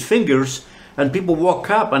his fingers, and people walk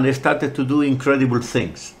up and they started to do incredible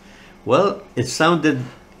things. Well,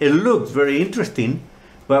 it looked very interesting,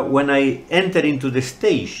 but when I entered into the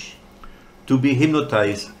stage to be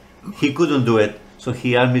hypnotized, he couldn't do it. So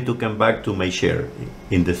he asked me to come back to my chair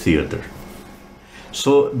in the theater.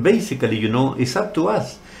 So basically, it's up to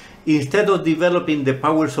us. Instead of developing the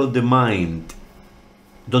powers of the mind,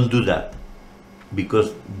 don't do that,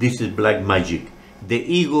 because this is black magic. The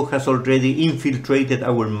ego has already infiltrated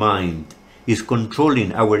our mind, is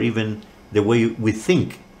controlling even the way we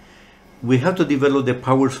think. We have to develop the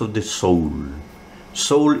powers of the soul.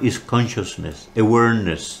 Soul is consciousness,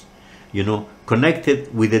 awareness,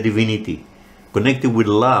 connected with the divinity, connected with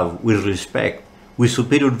love, with respect, with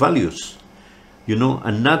superior values,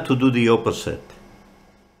 and not to do the opposite.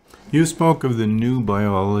 You spoke of the new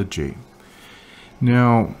biology.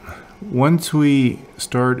 Now, once we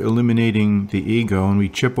start eliminating the ego and we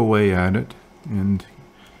chip away at it and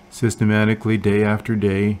systematically, day after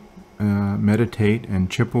day, meditate and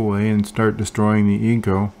chip away and start destroying the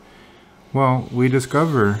ego, well, we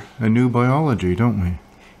discover a new biology, don't we?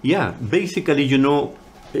 Yeah, basically,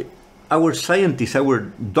 our scientists, our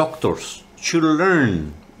doctors should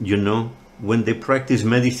learn, when they practice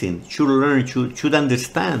medicine, should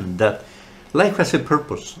understand that life has a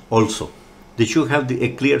purpose also. They should have a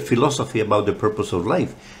clear philosophy about the purpose of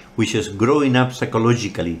life, which is growing up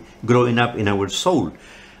psychologically, growing up in our soul.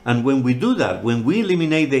 And when we do that, when we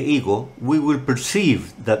eliminate the ego, we will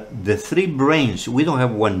perceive that the three brains, we don't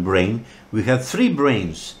have one brain, we have three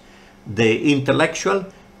brains: the intellectual,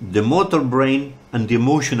 the motor brain, and the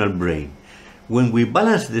emotional brain. when we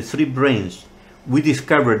balance the three brains, we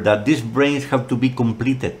discover that these brains have to be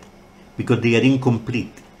completed because they are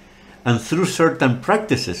incomplete. And through certain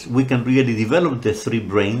practices, we can really develop the three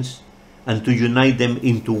brains and to unite them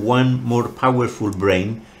into one more powerful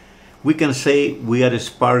brain. We can say we are a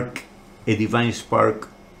spark, a divine spark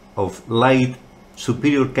of light,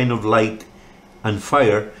 superior kind of light and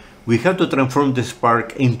fire. We have to transform the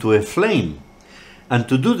spark into a flame. And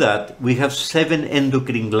to do that, we have 7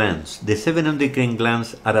 endocrine glands. The 7 endocrine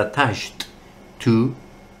glands are attached to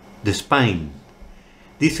the spine.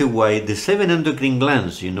 This is why the 7 endocrine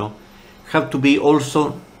glands, have to be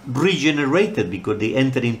also regenerated because they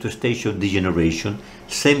enter into a stage of degeneration.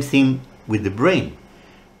 Same thing with the brain.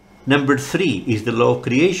 Number 3 is the law of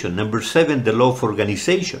creation. Number 7, the law of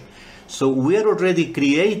organization. So we are already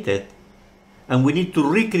created and we need to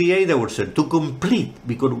recreate ourselves to complete,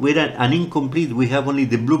 because we're an incomplete. We have only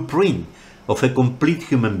the blueprint of a complete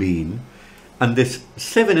human being. And the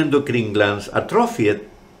 7 endocrine glands atrophied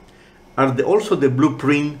are also the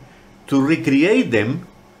blueprint to recreate them,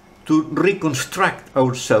 to reconstruct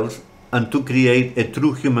ourselves and to create a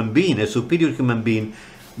true human being, a superior human being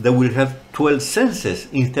that will have 12 senses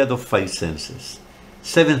instead of 5 senses,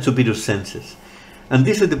 7 superior senses. And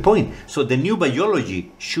this is the point. So the new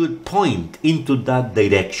biology should point into that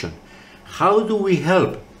direction. How do we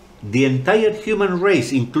help the entire human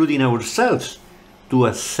race, including ourselves, to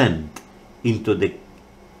ascend into the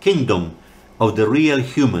kingdom of the real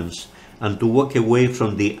humans and to walk away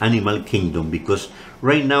from the animal kingdom? Because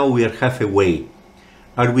right now we are halfway.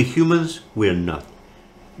 Are we humans? We are not.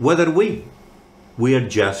 What are we? We are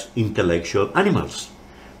just intellectual animals.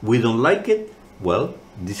 We don't like it? Well,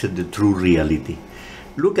 this is the true reality.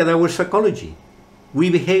 Look at our psychology. We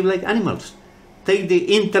behave like animals. Take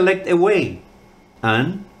the intellect away,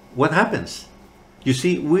 and what happens? You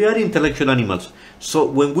see, we are intellectual animals. So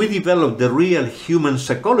when we develop the real human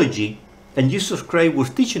psychology, and Jesus Christ was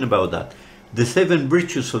teaching about that, the 7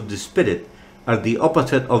 virtues of the Spirit are the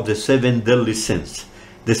opposite of the 7 deadly sins.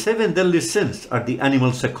 The 7 deadly sins are the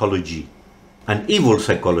animal psychology, an evil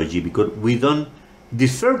psychology, because we don't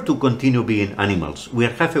deserve to continue being animals. We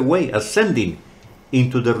are halfway ascending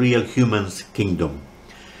into the real human's kingdom.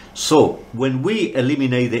 So when we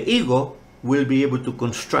eliminate the ego, we'll be able to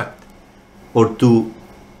construct or to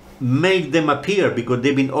make them appear, because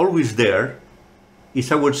they've been always there. It's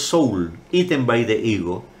our soul eaten by the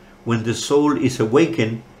ego. When the soul is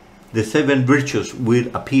awakened, the 7 virtues will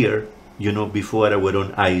appear, before our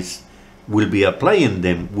own eyes. We'll be applying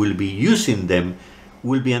them, we'll be using them,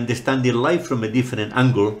 we'll be understanding life from a different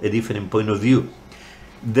angle, a different point of view.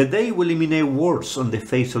 The day we eliminate wars on the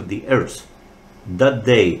face of the earth, that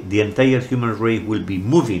day the entire human race will be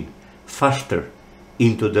moving faster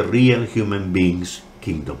into the real human being's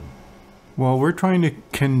kingdom. Well, we're trying to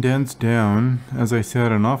condense down, as I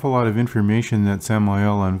said, an awful lot of information that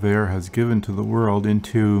Samael Aun Weor has given to the world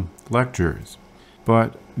into lectures.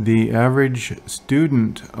 But the average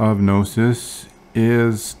student of Gnosis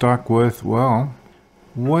is stuck with, well,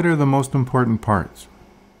 what are the most important parts?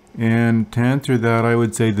 And to answer that, I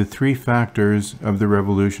would say the 3 factors of the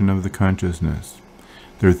revolution of the consciousness.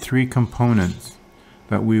 There are 3 components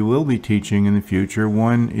that we will be teaching in the future.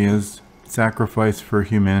 One is sacrifice for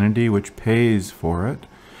humanity, which pays for it.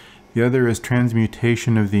 The other is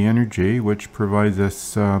transmutation of the energy, which provides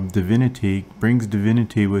us divinity, brings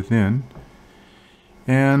divinity within.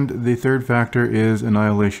 And the third factor is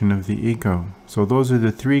annihilation of the ego. So those are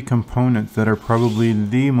the 3 components that are probably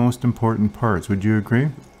the most important parts. Would you agree?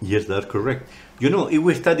 Yes, that's correct. If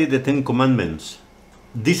we study the 10 Commandments,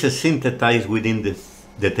 this is synthesized within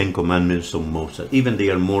the 10 Commandments of Moses. Even they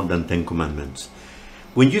are more than 10 Commandments.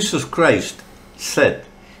 When Jesus Christ said,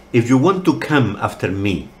 if you want to come after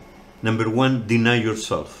me, number 1, deny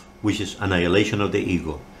yourself, which is annihilation of the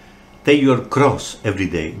ego. Take your cross every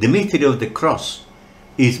day. The mystery of the cross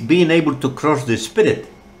is being able to cross the spirit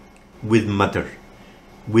with matter,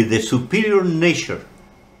 with the superior nature,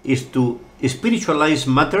 is to spiritualize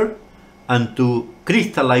matter and to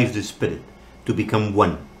crystallize the spirit, to become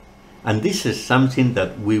one. And this is something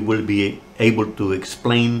that we will be able to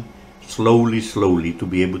explain slowly, to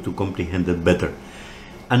be able to comprehend it better.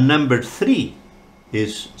 And number 3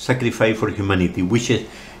 is sacrifice for humanity, which is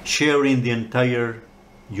sharing the entire,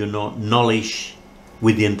 knowledge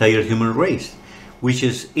with the entire human race, which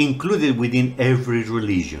is included within every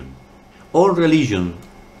religion. All religions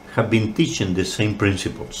have been teaching the same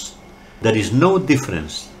principles. There is no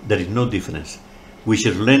difference, which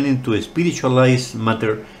is learning to spiritualize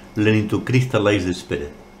matter, learning to crystallize the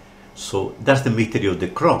spirit. So that's the mystery of the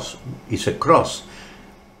cross. It's a cross.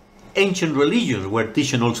 Ancient religions were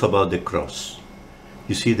teaching also about the cross.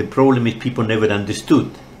 You see, the problem is people never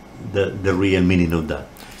understood the real meaning of that.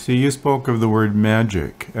 See, you spoke of the word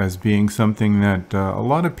magic as being something that a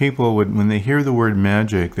lot of people would, when they hear the word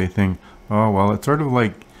magic, they think, oh, well, it's sort of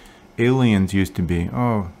like aliens used to be.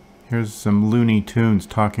 Oh, here's some Looney Tunes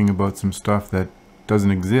talking about some stuff that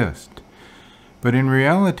doesn't exist. But in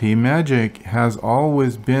reality, magic has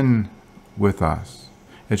always been with us.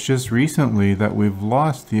 It's just recently that we've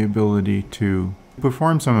lost the ability to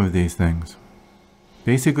perform some of these things.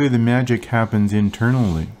 Basically, the magic happens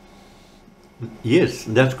internally. Yes,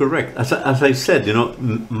 that's correct. As I said,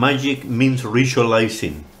 magic means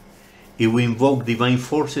ritualizing. If we invoke divine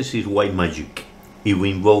forces, it's white magic. If we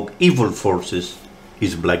invoke evil forces,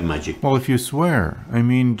 it's black magic. Well, if you swear, I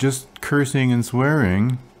mean, just cursing and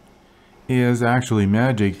swearing is actually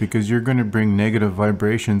magic because you're going to bring negative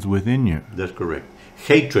vibrations within you. That's correct.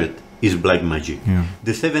 Hatred is black magic. Yeah.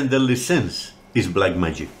 The 7 deadly sins is black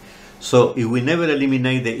magic. So if we never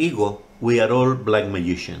eliminate the ego, we are all black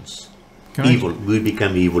magicians. We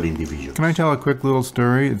become evil individuals. Can I tell a quick little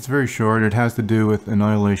story? It's very short. It has to do with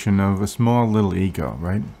annihilation of a small little ego,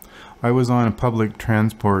 right? I was on a public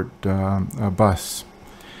transport bus,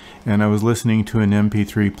 and I was listening to an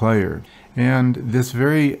MP3 player. And this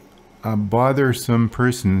very bothersome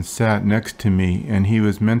person sat next to me, and he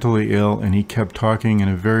was mentally ill, and he kept talking in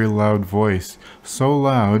a very loud voice, so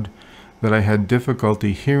loud that I had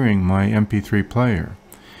difficulty hearing my MP3 player.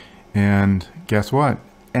 And guess what?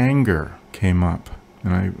 Anger came up.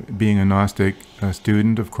 And I, being a Gnostic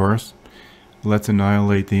student, of course, let's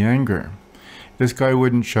annihilate the anger. This guy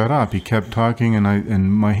wouldn't shut up. He kept talking,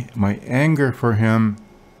 and my anger for him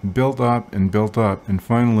built up, and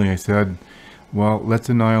finally I said, well, let's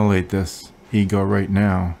annihilate this ego right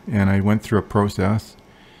now. And I went through a process,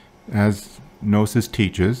 as Gnosis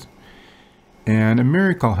teaches, and a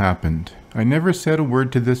miracle happened. I never said a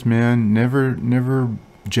word to this man, never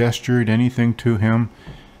gestured anything to him.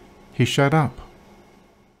 He shut up.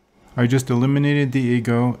 I just eliminated the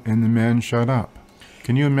ego, and the man shut up.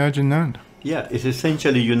 Can you imagine that? Yeah, it's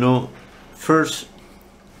essentially, first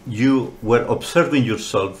you were observing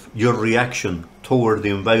yourself, your reaction toward the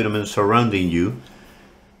environment surrounding you.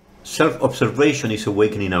 Self-observation is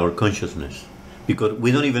awakening our consciousness, because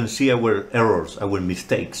we don't even see our errors, our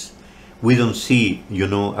mistakes. We don't see,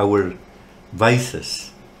 our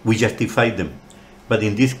vices. We justify them. But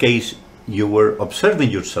in this case, you were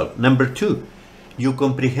observing yourself. Number 2, you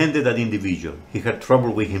comprehended that individual. He had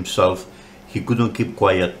trouble with himself. He couldn't keep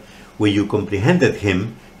quiet. When you comprehended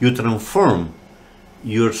him, you transform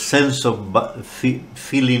your sense of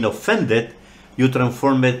feeling offended, you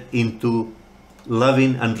transform it into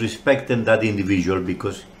loving and respecting that individual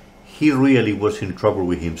because he really was in trouble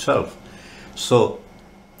with himself. So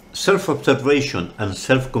self-observation and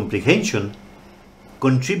self-comprehension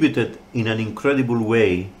contributed in an incredible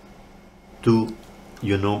way to,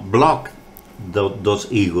 block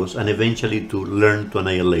those egos and eventually to learn to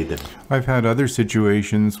annihilate them. I've had other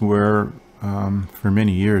situations where, for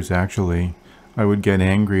many years actually, I would get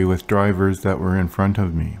angry with drivers that were in front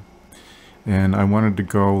of me. And I wanted to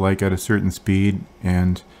go like at a certain speed,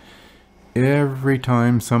 and every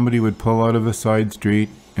time somebody would pull out of a side street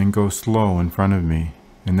and go slow in front of me.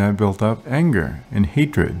 And that built up anger and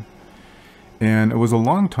hatred. And it was a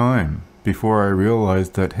long time before I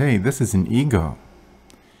realized that, hey, this is an ego.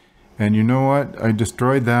 And you know what? I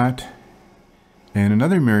destroyed that, and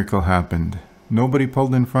another miracle happened. Nobody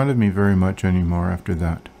pulled in front of me very much anymore after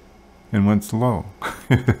that, and went slow.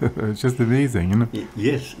 It's just amazing,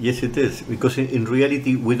 Yes, it is. Because in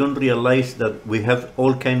reality, we don't realize that we have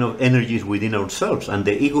all kind of energies within ourselves, and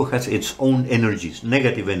the ego has its own energies,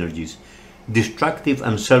 negative energies, destructive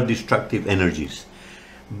and self-destructive energies.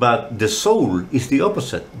 But the soul is the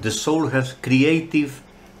opposite. The soul has creative,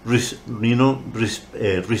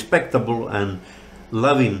 respectable and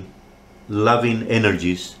loving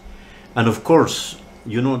energies. And of course,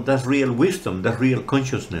 that's real wisdom, that's real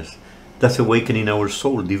consciousness, that's awakening our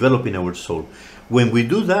soul, developing our soul. When we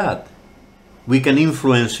do that, we can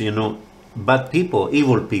influence, bad people,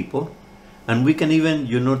 evil people, and we can even,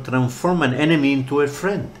 transform an enemy into a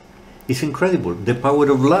friend. It's incredible, the power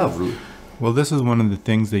of love. Well, this is one of the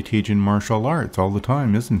things they teach in martial arts all the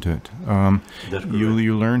time, isn't it?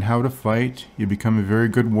 You learn how to fight, you become a very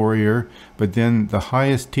good warrior, but then the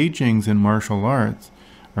highest teachings in martial arts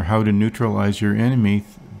are how to neutralize your enemy,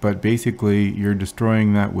 but basically you're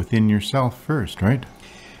destroying that within yourself first, right?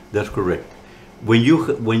 That's correct. When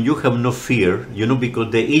you have no fear,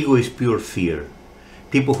 because the ego is pure fear.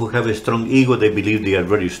 People who have a strong ego, they believe they are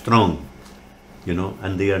very strong,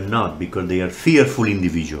 and they are not, because they are fearful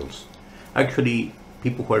individuals. Actually,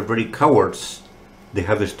 people who are very cowards, they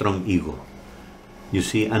have a strong ego. you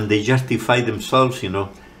see, and they justify themselves,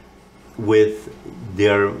 with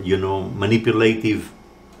their, manipulative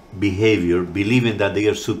behavior, believing that they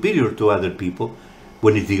are superior to other people,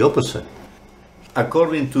 when it's the opposite.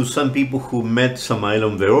 According to some people who met Samael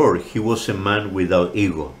Aun Weor, he was a man without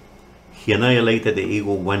ego. He annihilated the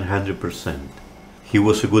ego 100%. He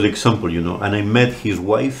was a good example, and I met his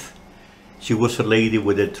wife. She was a lady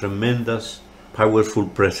with a tremendous, powerful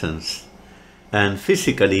presence. And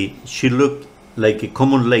physically, she looked like a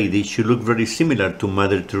common lady. She looked very similar to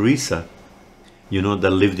Mother Teresa,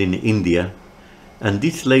 that lived in India. And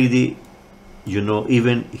this lady,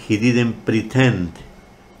 even he didn't pretend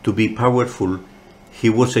to be powerful, he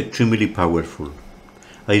was extremely powerful.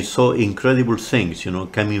 I saw incredible things,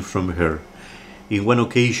 coming from her. In one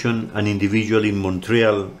occasion, an individual in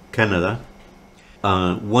Montreal, Canada,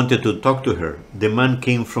 wanted to talk to her. The man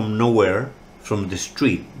came from nowhere, from the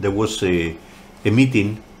street. There was a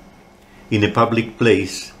meeting in a public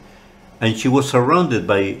place, and she was surrounded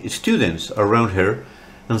by students around her,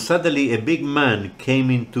 and suddenly a big man came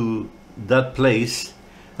into that place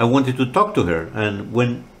and wanted to talk to her. And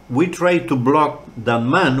when we tried to block that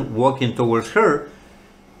man walking towards her,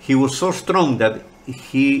 he was so strong that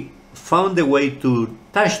he found a way to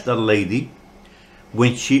touch that lady.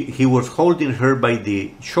 When he was holding her by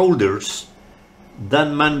the shoulders,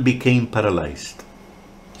 that man became paralyzed.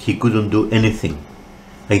 He couldn't do anything.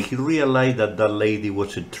 And he realized that that lady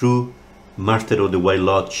was a true master of the White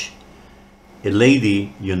Lodge, a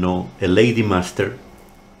lady, a lady master,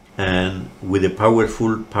 and with a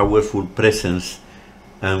powerful presence,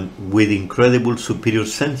 and with incredible superior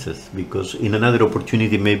senses, because in another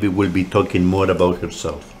opportunity maybe we'll be talking more about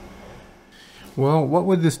herself. Well, what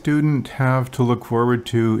would the student have to look forward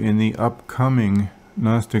to in the upcoming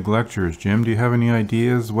Gnostic lectures? Jim, do you have any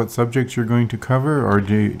ideas what subjects you're going to cover, or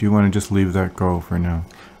do you want to just leave that go for now?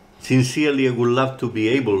 Sincerely, I would love to be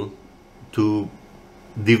able to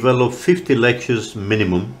develop 50 lectures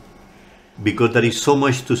minimum, because there is so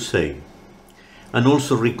much to say. And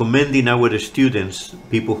also recommending our students,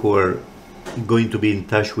 people who are going to be in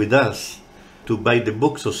touch with us, to buy the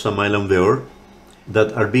books of Samael Aun Weor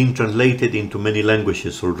that are being translated into many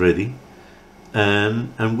languages already.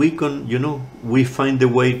 And we can, we find a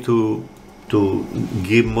way to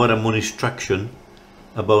give more and more instruction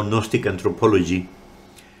about Gnostic anthropology,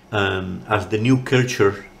 and as the new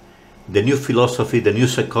culture, the new philosophy, the new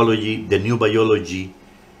psychology, the new biology,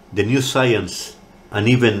 the new science, and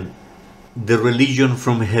even the religion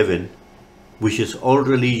from heaven, which is all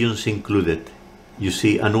religions included, you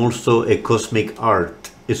see, and also a cosmic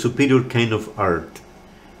art, a superior kind of art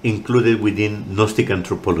included within Gnostic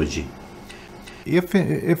anthropology.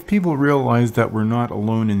 If people realize that we're not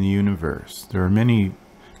alone in the universe, there are many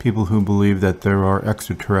people who believe that there are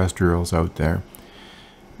extraterrestrials out there.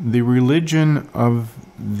 The religion of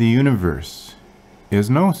the universe is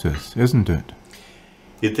Gnosis, isn't it?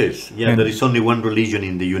 It is. Yeah, there is only one religion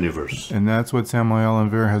in the universe. And that's what Samael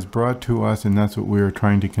Aun Weor has brought to us, and that's what we are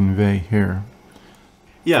trying to convey here.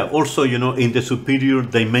 Yeah, also, in the superior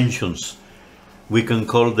dimensions, we can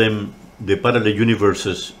call them the parallel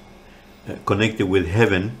universes connected with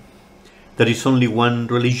heaven. There is only one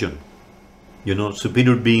religion.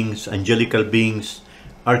 Superior beings, angelical beings,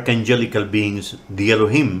 archangelical beings, the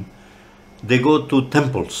Elohim, they go to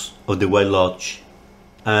temples of the White Lodge.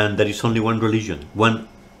 And there is only one religion, one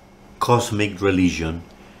cosmic religion,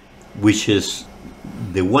 which is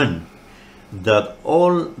the one that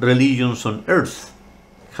all religions on earth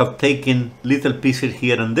have taken little pieces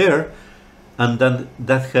here and there, and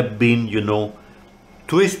that have been,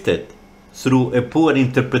 twisted through a poor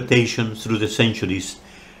interpretation through the centuries.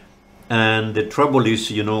 And the trouble is,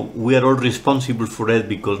 we are all responsible for it,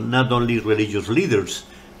 because not only religious leaders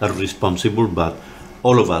are responsible, but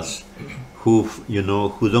all of us who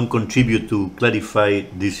don't contribute to clarify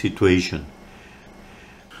this situation.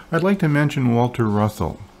 I'd like to mention Walter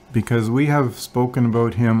Russell, because we have spoken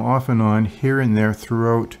about him off and on here and there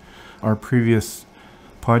throughout our previous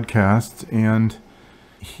podcasts, and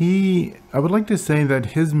I would like to say that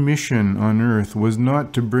his mission on Earth was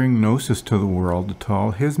not to bring Gnosis to the world at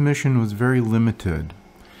all. His mission was very limited.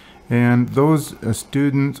 And those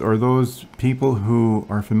students or those people who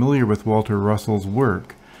are familiar with Walter Russell's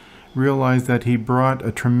work realize that he brought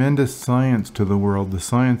a tremendous science to the world, the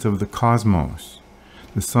science of the cosmos,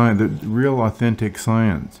 the real authentic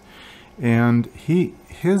science. And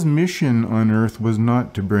his mission on Earth was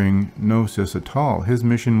not to bring Gnosis at all. His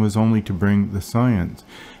mission was only to bring the science.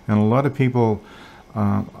 And a lot of people,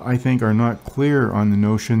 I think, are not clear on the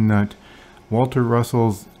notion that Walter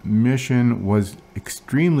Russell's mission was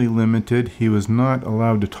extremely limited. He was not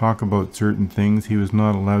allowed to talk about certain things. He was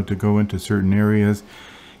not allowed to go into certain areas.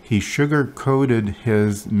 He sugar-coated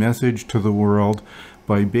his message to the world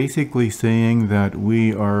by basically saying that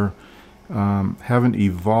we are haven't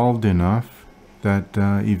evolved enough, that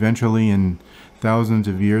eventually in thousands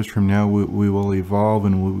of years from now we will evolve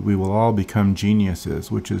and we will all become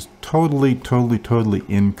geniuses, which is totally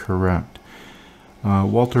incorrect.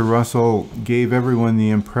 Walter Russell gave everyone the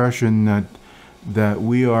impression that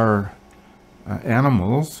we are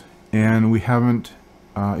animals and we haven't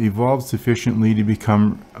evolved sufficiently to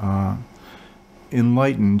become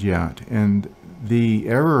enlightened yet. And the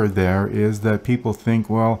error there is that people think,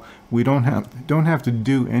 well, we don't have to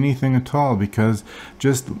do anything at all, because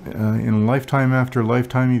just in lifetime after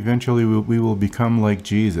lifetime, eventually we will become like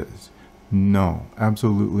Jesus. No,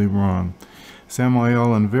 absolutely wrong.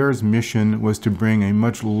 Samael Aun Weor's mission was to bring a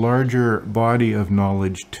much larger body of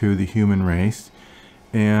knowledge to the human race,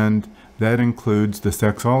 and that includes the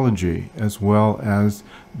sexology, as well as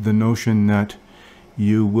the notion that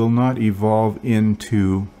you will not evolve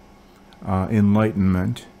into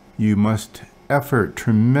enlightenment. You must effort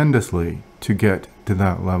tremendously to get to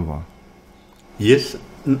that level. Yes,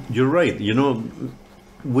 you're right. You know,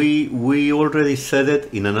 we already said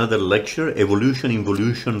it in another lecture: evolution,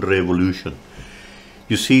 involution, revolution.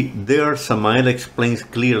 You see, there Samael explains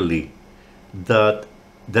clearly that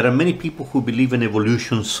there are many people who believe in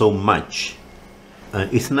evolution so much.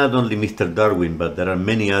 It's not only Mr. Darwin, but there are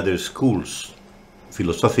many other schools,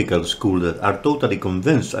 philosophical schools, that are totally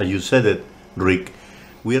convinced, as you said it, Rick,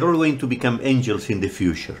 we are all going to become angels in the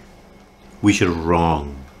future, which is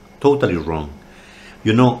wrong, totally wrong.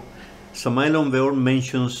 You know, Samael Aun Weor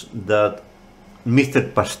mentions that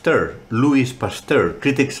Mr. Pasteur, Louis Pasteur,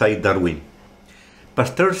 criticized Darwin.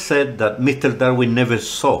 Pasteur said that Mr. Darwin never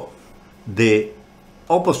saw the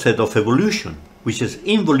opposite of evolution, which is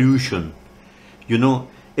involution. You know,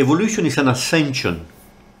 evolution is an ascension.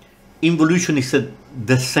 Involution is a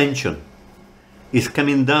descension. It's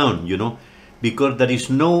coming down, you know, because there is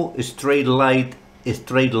no straight line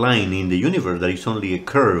in the universe. There is only a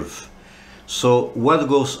curve. So what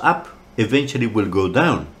goes up eventually will go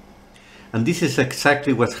down. And this is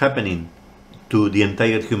exactly what's happening to the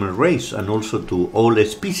entire human race and also to all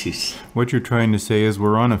species. What you're trying to say is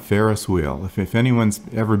we're on a Ferris wheel. If anyone's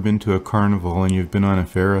ever been to a carnival and you've been on a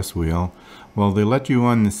Ferris wheel, well, they let you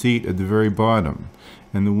on the seat at the very bottom,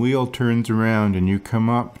 and the wheel turns around and you come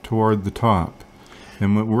up toward the top.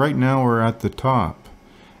 And right now we're at the top,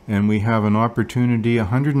 and we have an opportunity.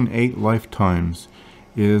 108 lifetimes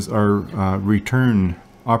is our return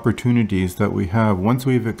opportunities that we have. Once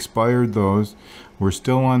we've expired those, we're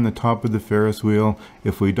still on the top of the Ferris wheel.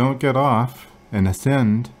 If we don't get off and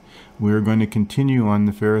ascend, we're going to continue on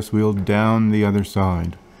the Ferris wheel down the other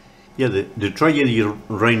side. Yeah, the tragedy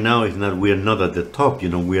right now is that we are not at the top, you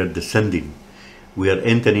know, we are descending. We are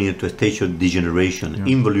entering into a stage of degeneration,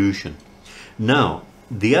 involution. Now,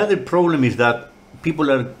 the other problem is that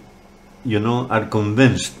people are, you know, are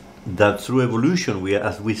convinced that through evolution, we are,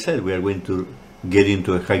 as we said, we are going to get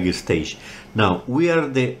into a higher stage. Now, we are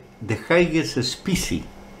the highest species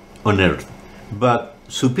on Earth, but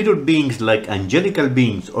superior beings like angelical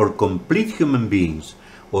beings or complete human beings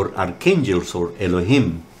or archangels or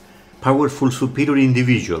Elohim, powerful superior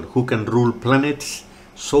individual who can rule planets,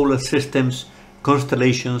 solar systems,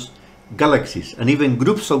 constellations, galaxies, and even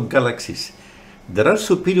groups of galaxies. There are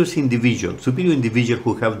superior individuals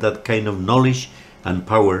who have that kind of knowledge and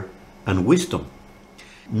power and wisdom.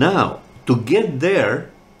 Now, to get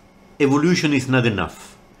there, evolution is not enough.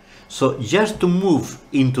 So just to move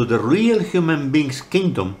into the real human being's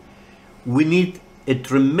kingdom, we need a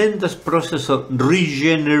tremendous process of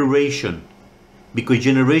regeneration, because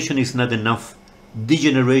generation is not enough,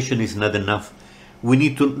 degeneration is not enough. We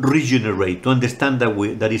need to regenerate, to understand that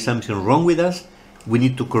there is something wrong with us. We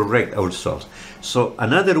need to correct ourselves. So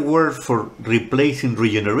another word for replacing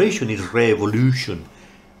regeneration is re-evolution.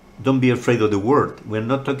 Don't be afraid of the word. We're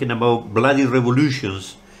not talking about bloody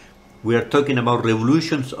revolutions. We are talking about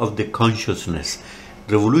revolutions of the consciousness,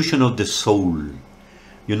 revolution of the soul.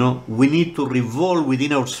 You know, we need to revolve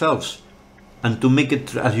within ourselves and to make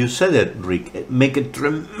it, as you said it, Rick, make a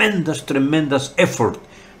tremendous effort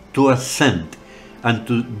to ascend. And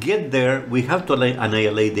to get there, we have to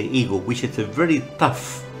annihilate the ego, which is a very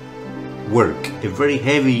tough work, a very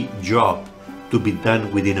heavy job to be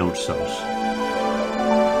done within ourselves.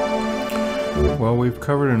 Well, we've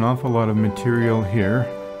covered an awful lot of material here.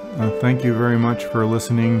 Thank you very much for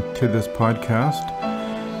listening to this podcast.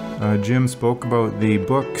 Jim spoke about the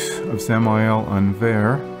books of Samael Aun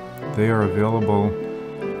Weor. They are available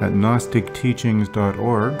at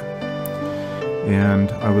gnosticteachings.org.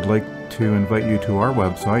 And I would like to invite you to our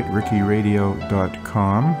website,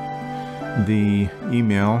 rickyradio.com, the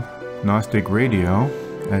email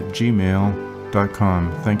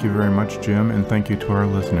gnosticradio@gmail.com. Thank you very much, Jim, and thank you to our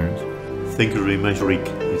listeners. Thank you very much, Rick.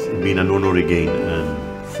 It's been an honor again, and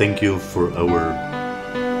thank you for our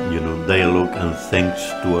dialogue, and thanks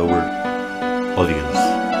to our audience.